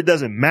 but it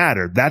doesn't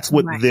matter. That's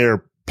what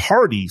their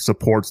party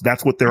supports.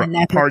 That's what their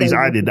party's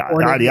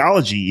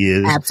ideology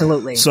is.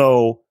 Absolutely.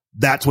 So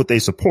that's what they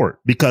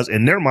support because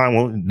in their mind,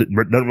 well,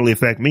 it doesn't really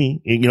affect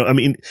me.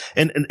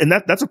 And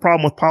that's a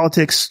problem with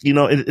politics.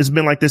 It's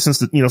been like this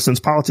since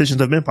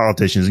politicians have been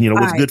politicians.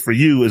 What's good for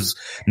you is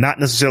not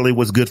necessarily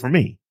what's good for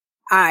me.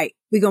 All right.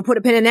 We're going to put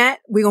a pin in that.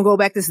 We're going to go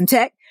back to some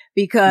tech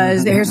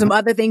because there's some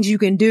other things you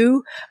can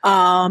do.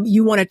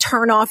 You want to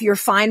turn off your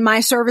Find My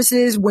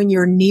services when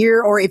you're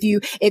near, or if you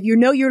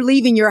know you're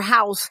leaving your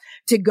house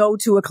to go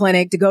to a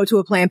clinic, to go to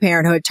a Planned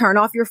Parenthood, turn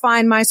off your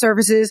Find My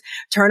services,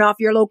 turn off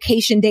your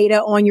location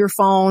data on your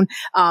phone,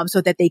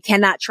 so that they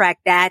cannot track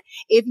that.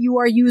 If you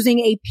are using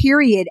a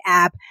period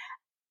app,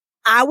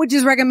 I would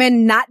just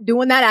recommend not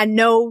doing that. I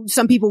know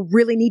some people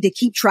really need to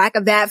keep track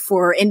of that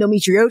for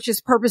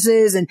endometriosis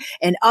purposes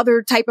and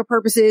other type of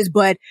purposes.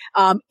 But,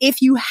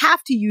 if you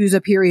have to use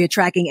a period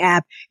tracking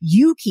app,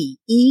 Yuki,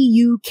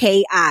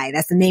 EUKI,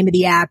 that's the name of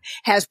the app,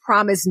 has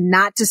promised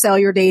not to sell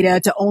your data,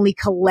 to only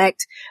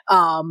collect,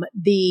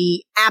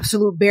 the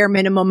absolute bare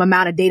minimum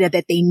amount of data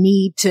that they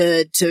need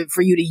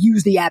for you to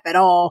use the app at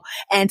all,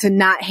 and to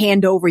not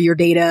hand over your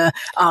data,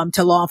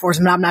 to law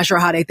enforcement. I'm not sure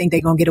how they think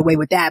they're going to get away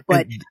with that,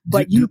 but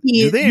Yuki,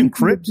 do they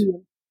encrypt?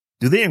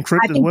 Do they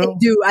encrypt as well?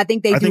 I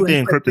think they do.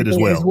 They encrypt it as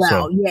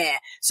well. Yeah.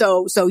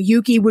 So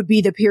Yuki would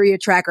be the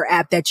period tracker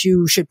app that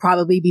you should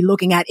probably be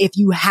looking at if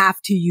you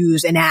have to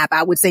use an app.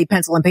 I would say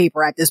pencil and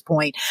paper at this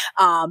point.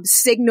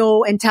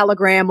 Signal and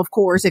Telegram, of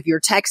course, if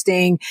you're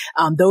texting,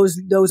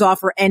 those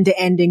offer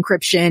end-to-end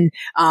encryption,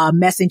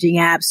 messaging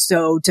apps.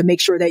 So to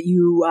make sure that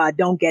you,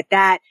 don't get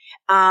that.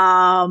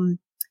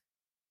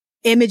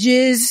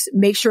 Images,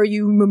 make sure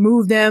you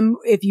remove them.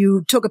 If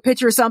you took a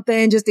picture of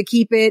something just to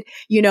keep it,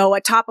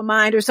 at top of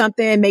mind or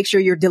something, make sure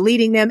you're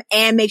deleting them,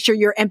 and make sure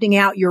you're emptying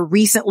out your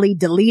recently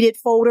deleted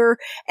folder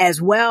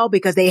as well,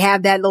 because they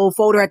have that little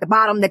folder at the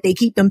bottom that they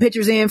keep them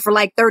pictures in for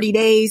like 30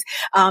 days,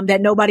 that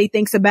nobody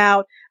thinks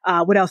about.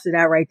 What else did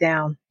I write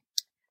down?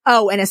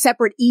 Oh, and a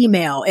separate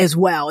email as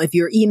well. If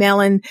you're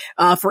emailing,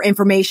 for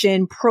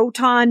information,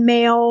 Proton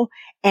Mail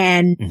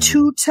and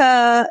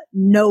Tuta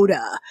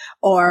Nota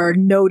are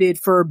noted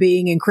for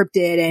being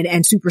encrypted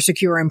and super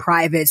secure and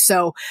private.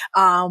 So,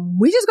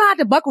 we just gonna have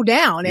to buckle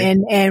down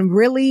and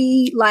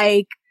really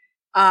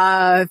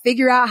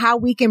figure out how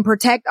we can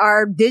protect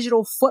our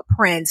digital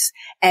footprints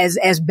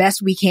as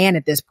best we can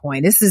at this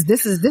point. This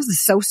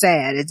is so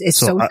sad. It's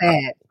so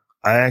sad.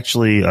 I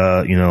actually,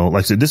 like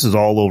I said, this is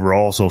all over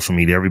all social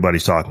media.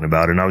 Everybody's talking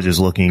about it. And I was just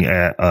looking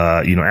at,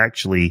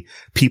 actually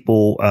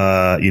people,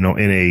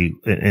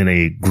 in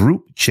a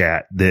group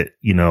chat that,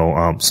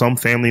 some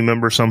family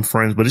members, some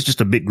friends, but it's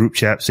just a big group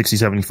chat, 60,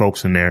 70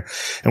 folks in there.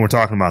 And we're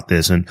talking about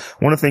this. And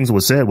one of the things that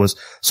was said was,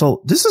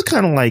 so this is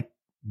kind of like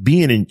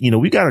being in,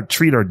 we got to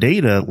treat our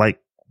data like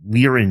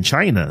we are in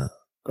China.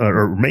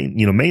 Or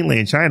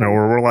mainland China,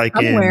 or we're like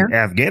somewhere in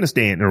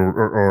Afghanistan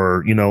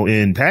or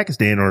in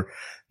Pakistan, or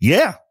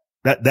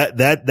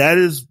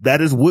That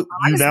is what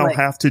you now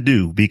have to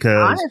do,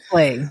 because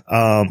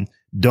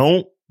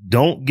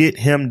don't get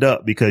hemmed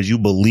up because you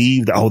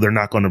believe that, they're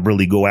not going to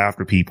really go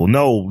after people.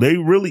 No,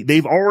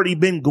 they've already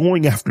been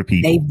going after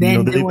people.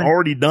 They've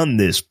already done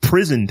this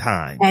prison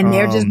time. And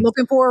they're just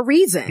looking for a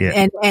reason.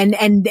 Yeah.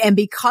 And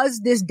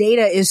because this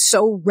data is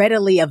so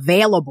readily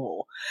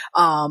available,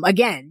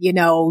 again,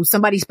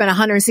 somebody spent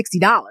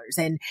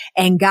 $160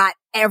 and got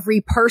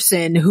every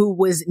person who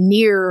was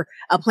near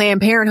a Planned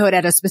Parenthood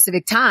at a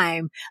specific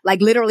time, like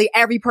literally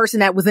every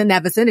person that was in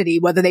that vicinity,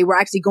 whether they were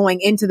actually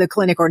going into the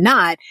clinic or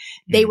not,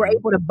 they were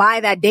able to buy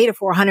that data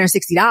for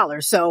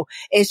 $160. So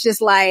it's just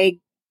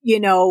like,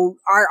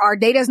 our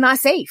data is not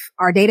safe.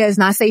 Our data is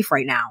not safe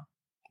right now.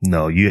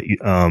 No,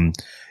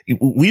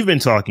 we've been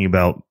talking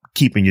about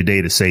keeping your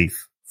data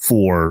safe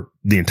for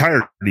the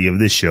entirety of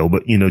this show,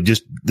 but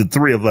just the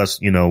three of us,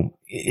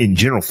 in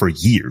general for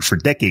years, for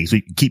decades,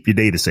 we keep your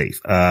data safe.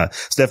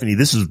 Stephanie,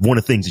 this is one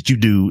of the things that you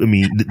do. I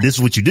mean, this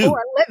is what you do. For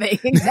a living,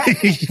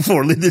 exactly.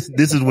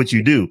 This is what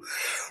you do.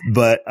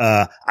 But,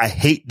 I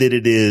hate that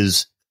it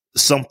is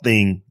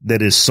something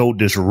that is so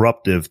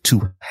disruptive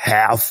to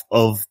half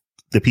of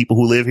the people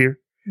who live here.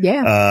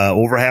 Yeah.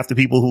 Over half the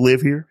people who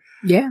live here.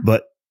 Yeah.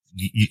 But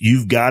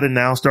you've got to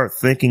now start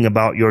thinking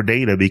about your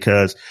data,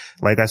 because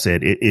like I said,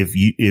 if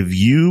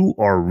you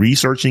are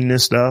researching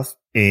this stuff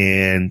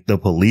and the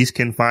police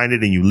can find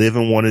it, and you live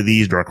in one of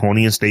these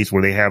draconian states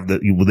where they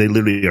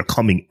literally are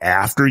coming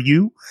after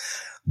you,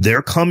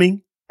 they're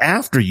coming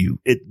after you.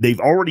 They've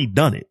already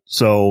done it.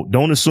 So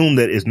don't assume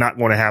that it's not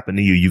going to happen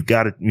to you. You've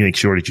got to make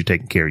sure that you're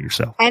taking care of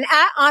yourself. And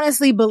I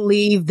honestly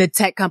believe the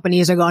tech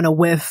companies are going to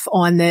whiff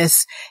on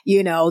this.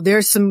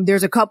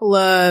 There's a couple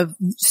of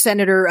a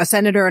senator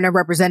and a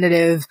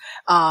representative,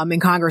 in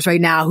Congress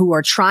right now who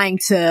are trying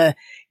to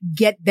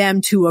get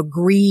them to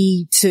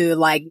agree to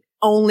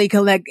only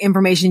collect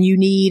information you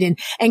need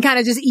and kind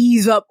of just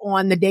ease up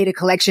on the data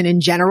collection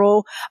in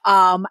general.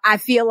 I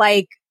feel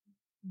like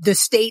the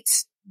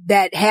states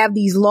that have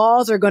these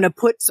laws are going to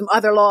put some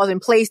other laws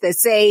in place that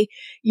say,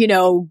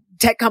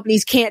 tech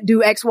companies can't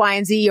do X, Y,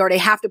 and Z, or they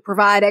have to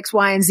provide X,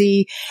 Y, and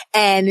Z.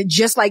 And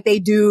just like they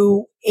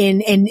do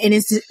in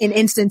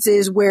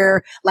instances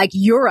where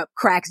Europe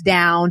cracks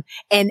down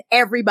and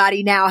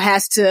everybody now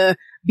has to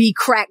be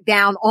cracked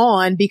down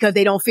on because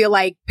they don't feel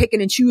like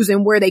picking and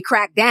choosing where they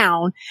crack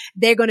down,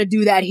 they're going to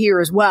do that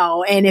here as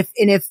well. And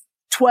if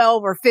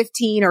 12 or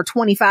 15 or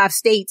 25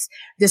 states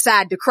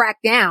decide to crack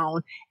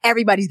down,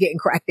 everybody's getting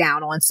cracked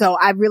down on. So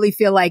I really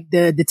feel like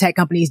the tech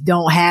companies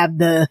don't have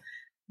the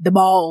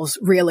balls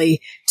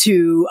really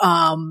to,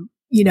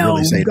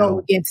 really go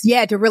against,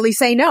 to really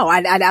say no.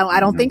 I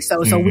don't think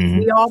so. So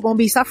we all going to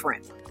be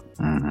suffering.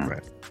 Mm-hmm.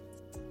 Right.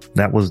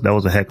 That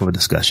was a heck of a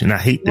discussion. I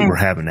hate that we're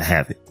having to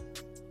have it,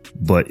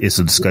 but it's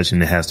a discussion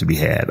that has to be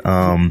had.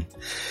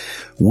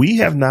 We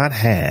have not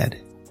had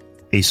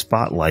a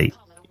spotlight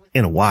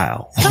in a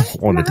while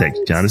on the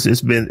text, John.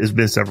 It's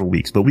been several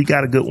weeks, but we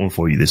got a good one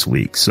for you this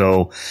week.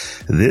 So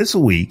this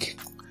week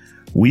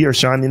we are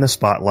shining a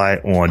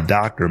spotlight on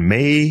Dr.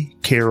 Mae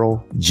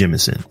Carol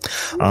Jemison.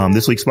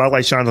 This week's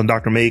spotlight shines on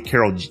Dr. Mae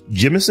Carol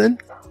Jemison,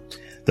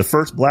 the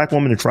first black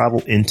woman to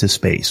travel into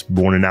space.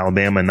 Born in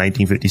Alabama in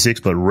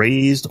 1956, but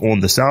raised on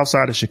the south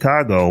side of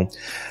Chicago,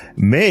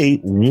 Mae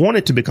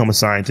wanted to become a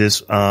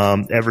scientist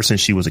ever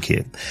since she was a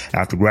kid.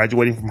 After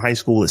graduating from high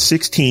school at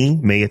 16,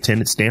 Mae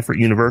attended Stanford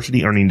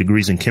University, earning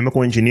degrees in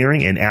chemical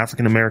engineering and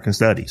African American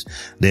studies.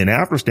 Then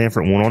after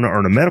Stanford, went on to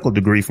earn a medical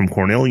degree from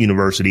Cornell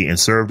University and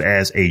served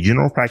as a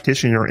general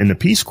practitioner in the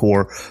Peace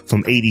Corps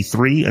from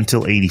 83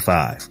 until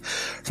 85.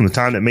 From the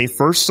time that Mae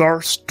first saw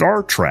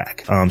Star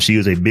Trek, she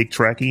was a big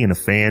Trekkie and a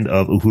fan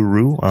of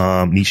Uhuru,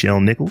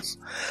 Nichelle Nichols.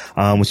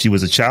 When she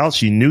was a child,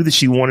 she knew that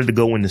she wanted to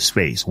go into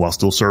space. While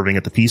still serving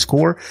at the Peace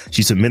Corps,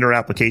 she submitted her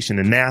application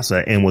to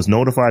NASA and was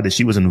notified that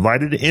she was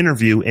invited to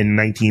interview in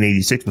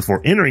 1986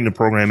 before entering the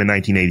program in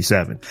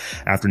 1987.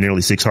 After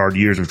nearly 6 hard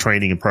years of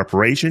training and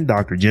preparation,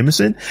 Dr.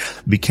 Jemison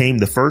became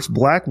the first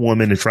black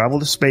woman to travel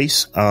to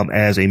space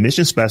as a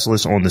mission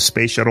specialist on the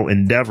Space Shuttle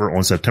Endeavour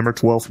on September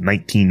 12,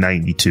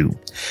 1992.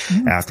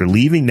 Mm-hmm. After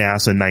leaving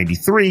NASA in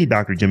 93,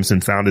 Dr.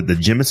 Jemison founded the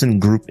Jemison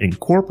Group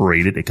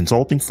Incorporated, a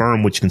consulting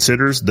firm which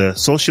considers the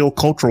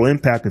socio-cultural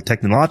impact of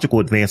technological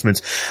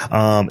advancements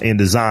and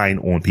design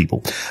on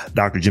people.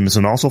 Dr.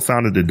 Jemison also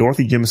founded the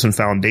Dorothy Jemison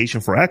Foundation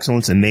for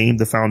Excellence and named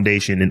the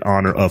foundation in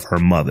honor of her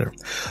mother.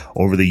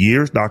 Over the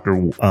years, Dr.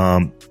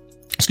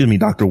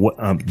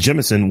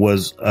 Jemison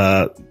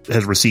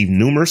has received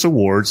numerous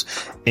awards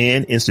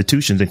and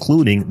institutions,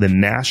 including the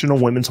National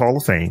Women's Hall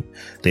of Fame,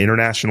 the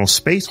International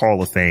Space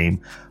Hall of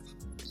Fame.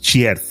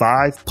 She had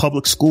 5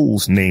 public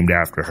schools named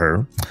after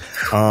her,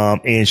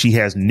 and she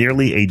has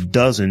nearly a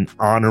dozen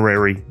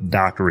honorary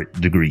doctorate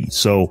degrees.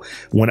 So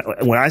when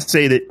I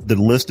say that the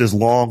list is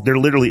long, there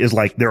literally is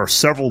there are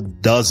several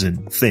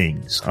dozen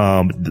things.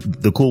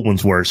 The cool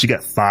ones were she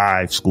got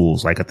 5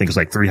 schools, I think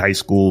it's 3 high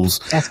schools,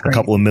 a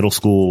couple of middle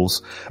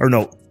schools,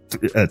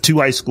 2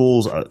 high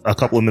schools, a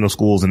couple of middle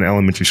schools, and an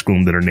elementary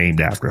school that are named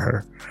after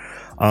her.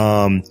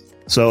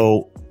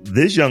 So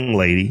this young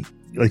lady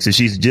like I said,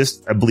 she's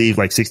just, I believe,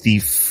 like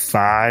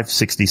 65,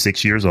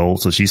 66 years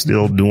old. So she's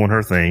still doing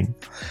her thing.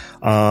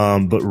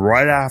 But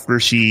right after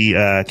she,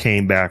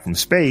 came back from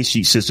space,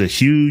 she's just a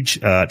huge,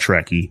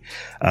 Trekkie.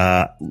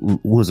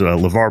 Was it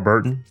LeVar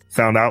Burton?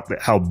 Found out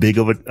how big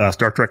of a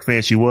Star Trek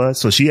fan she was.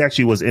 So she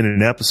actually was in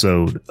an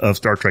episode of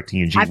Star Trek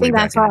TNG. I think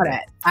I saw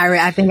that.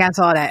 I think I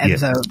saw that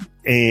episode. Yeah.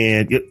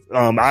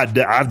 And I've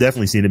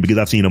definitely seen it because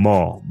I've seen them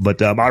all.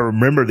 But I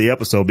remember the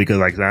episode because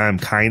like I'm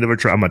kind of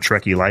I'm a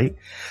Trekkie light.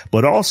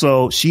 But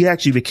also she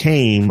actually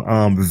became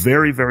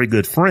very, very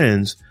good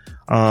friends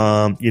with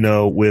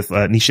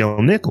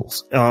Nichelle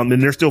Nichols.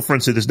 And they're still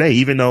friends to this day,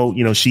 even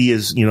though, she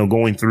is,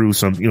 going through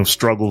some,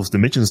 struggles,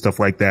 dementia and stuff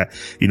like that,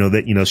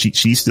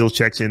 she still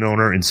checks in on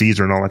her and sees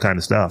her and all that kind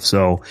of stuff.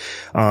 So,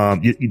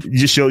 it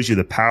just shows you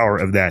the power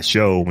of that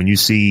show. When you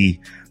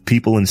see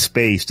people in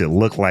space that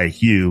look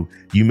like you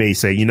may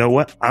say, you know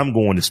what? I'm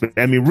going to space.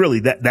 I mean, really,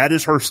 that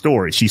is her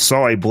story. She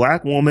saw a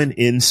black woman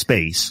in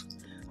space.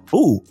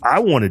 Ooh, I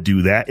want to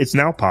do that. It's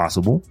now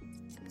possible.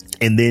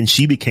 And then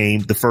she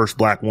became the first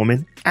black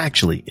woman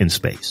actually in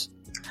space.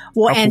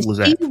 Well, and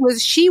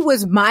she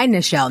was my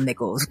Nichelle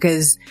Nichols,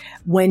 because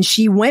when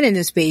she went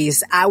into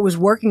space, I was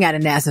working at a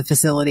NASA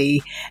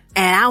facility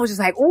and I was just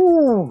like,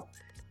 ooh,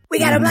 we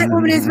got a black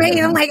woman in space.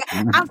 I'm like,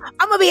 I'm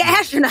gonna be an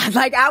astronaut.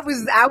 Like I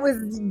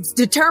was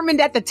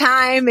determined at the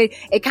time.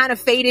 It kind of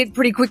faded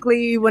pretty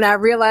quickly when I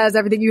realized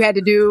everything you had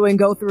to do and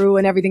go through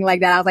and everything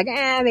like that. I was like,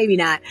 maybe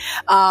not.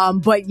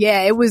 But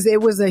yeah, it was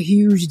a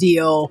huge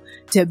deal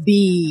to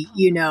be,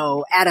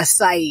 at a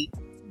site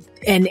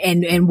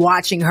and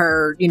watching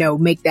her,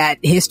 make that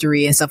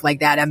history and stuff like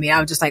that. I mean, I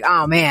was just like,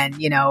 oh man,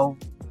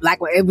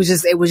 it was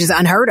just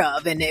unheard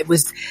of. And it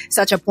was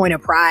such a point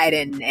of pride.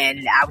 And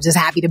I was just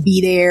happy to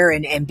be there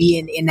and be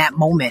in that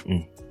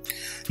moment.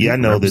 Yeah, I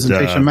know that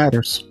representation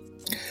matters.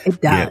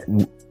 It does.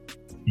 Yeah.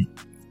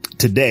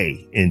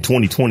 Today in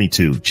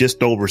 2022,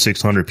 just over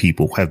 600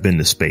 people have been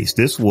to space.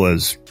 This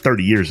was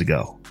 30 years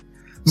ago.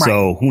 Right.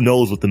 So who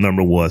knows what the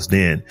number was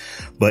then.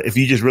 But if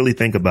you just really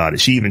think about it,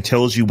 she even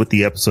tells you what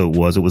the episode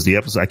was. It was the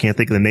episode, I can't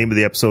think of the name of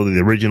the episode of the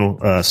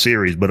original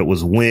series, but it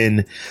was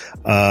when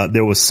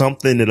there was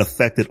something that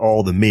affected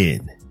all the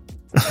men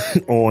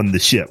on the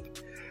ship.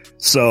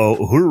 So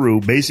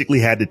Uhura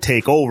basically had to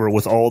take over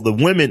with all the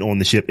women on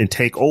the ship and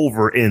take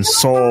over and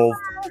solve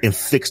and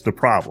fix the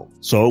problem.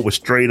 So it was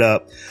straight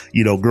up,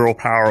 girl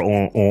power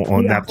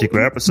on that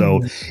particular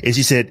episode. And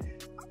she said,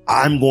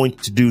 I'm going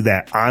to do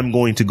that. I'm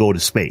going to go to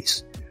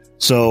space.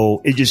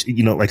 So it just,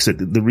 like I said,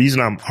 the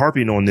reason I'm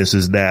harping on this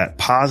is that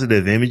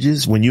positive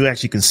images, when you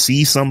actually can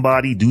see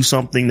somebody do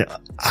something that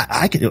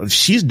I can, if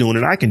she's doing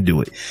it, I can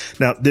do it.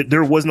 Now,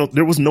 there was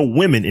no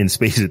women in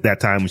space at that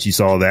time when she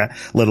saw that,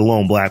 let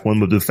alone black women.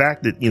 But the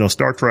fact that,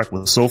 Star Trek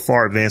was so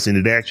far advancing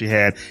that they actually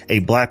had a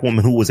black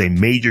woman who was a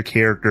major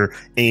character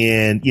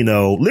and,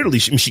 literally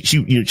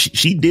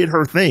she did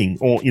her thing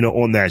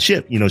on that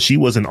ship. She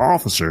was an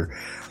officer.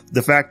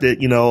 The fact that,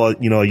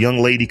 a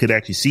young lady could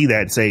actually see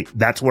that and say,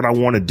 that's what I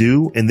want to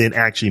do. And then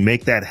actually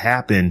make that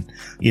happen,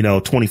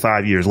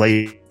 25 years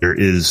later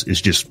is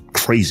just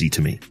crazy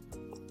to me.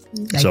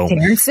 Like so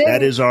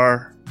that is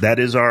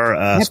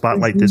our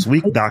spotlight this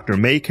week. Dr.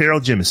 May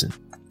Carol Jemison.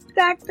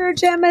 Dr.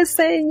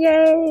 Jemison.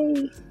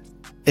 Yay.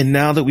 And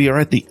now that we are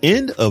at the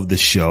end of the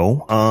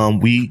show,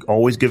 we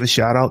always give a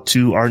shout out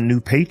to our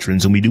new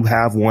patrons, and we do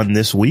have one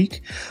this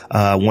week.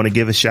 I want to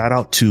give a shout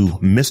out to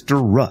Mr.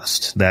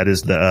 Rust. That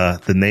is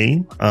the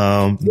name,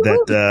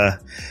 that,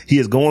 he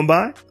is going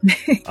by.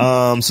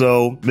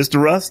 So Mr.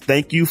 Rust,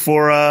 thank you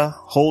for,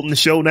 holding the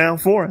show down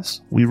for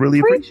us. We really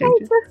appreciate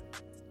you.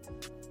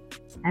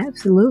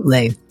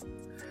 Absolutely.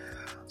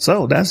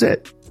 So that's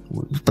it.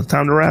 It's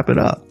time to wrap it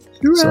up.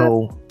 Right.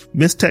 So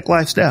Miss Tech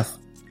Life Steph,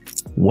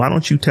 why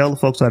don't you tell the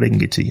folks how they can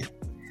get to you?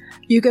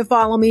 You can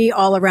follow me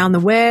all around the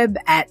web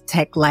at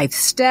Tech Life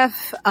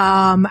Steph.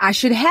 I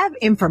should have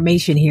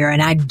information here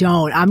and I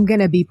don't. I'm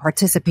going to be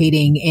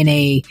participating in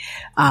a,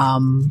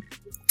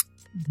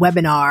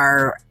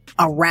 webinar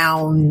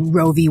around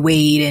Roe v.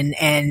 Wade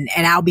and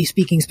I'll be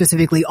speaking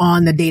specifically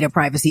on the data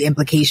privacy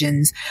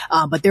implications.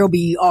 But there'll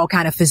be all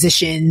kind of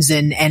physicians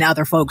and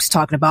other folks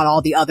talking about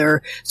all the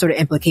other sort of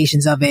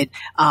implications of it.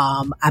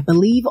 I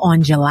believe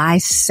on July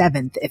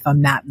 7th, if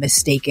I'm not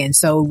mistaken.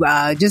 So,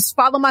 just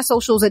follow my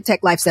socials at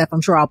Tech Life Steph.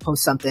 I'm sure I'll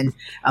post something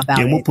about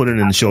it. Yeah, we'll put it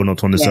in the show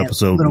notes on this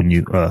episode when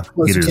you, get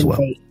it as well.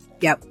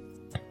 Yep.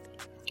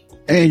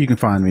 And you can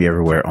find me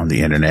everywhere on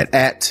the internet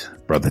at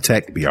Brother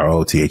Tech,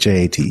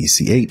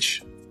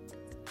 BROTHATECH.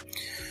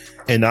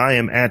 And I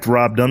am at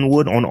Rob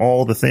Dunwood on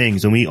all the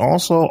things. And we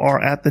also are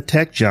at the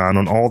Tech John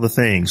on all the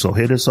things. So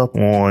hit us up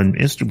on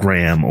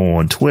Instagram,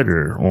 on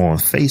Twitter, on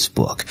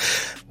Facebook.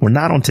 We're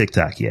not on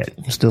TikTok yet.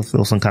 Still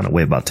feel some kind of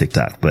way about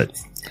TikTok, but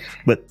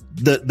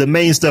the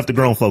main stuff the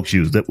grown folks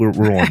use, that we're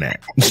on that.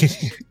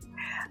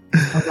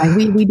 Like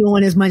we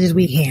doing as much as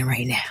we can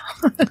right now.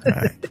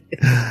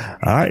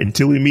 All right.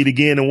 Until we meet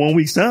again in 1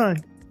 week's time.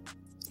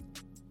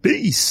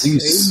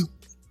 Peace.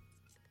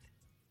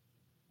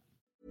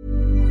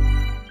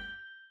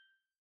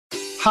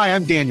 Hi,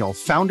 I'm Daniel,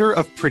 founder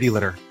of Pretty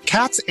Litter.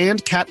 Cats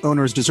and cat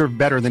owners deserve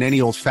better than any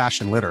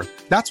old-fashioned litter.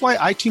 That's why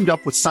I teamed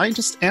up with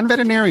scientists and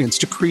veterinarians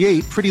to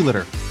create Pretty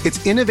Litter.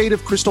 Its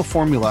innovative crystal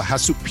formula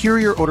has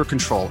superior odor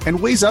control and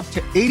weighs up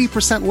to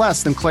 80%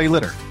 less than clay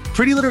litter.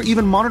 Pretty Litter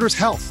even monitors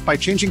health by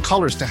changing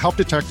colors to help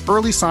detect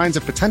early signs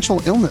of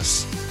potential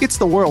illness. It's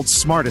the world's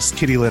smartest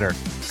kitty litter.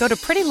 Go to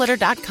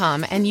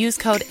prettylitter.com and use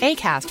code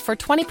ACAST for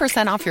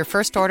 20% off your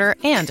first order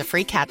and a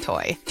free cat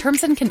toy.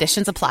 Terms and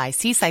conditions apply.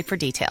 See site for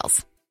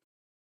details.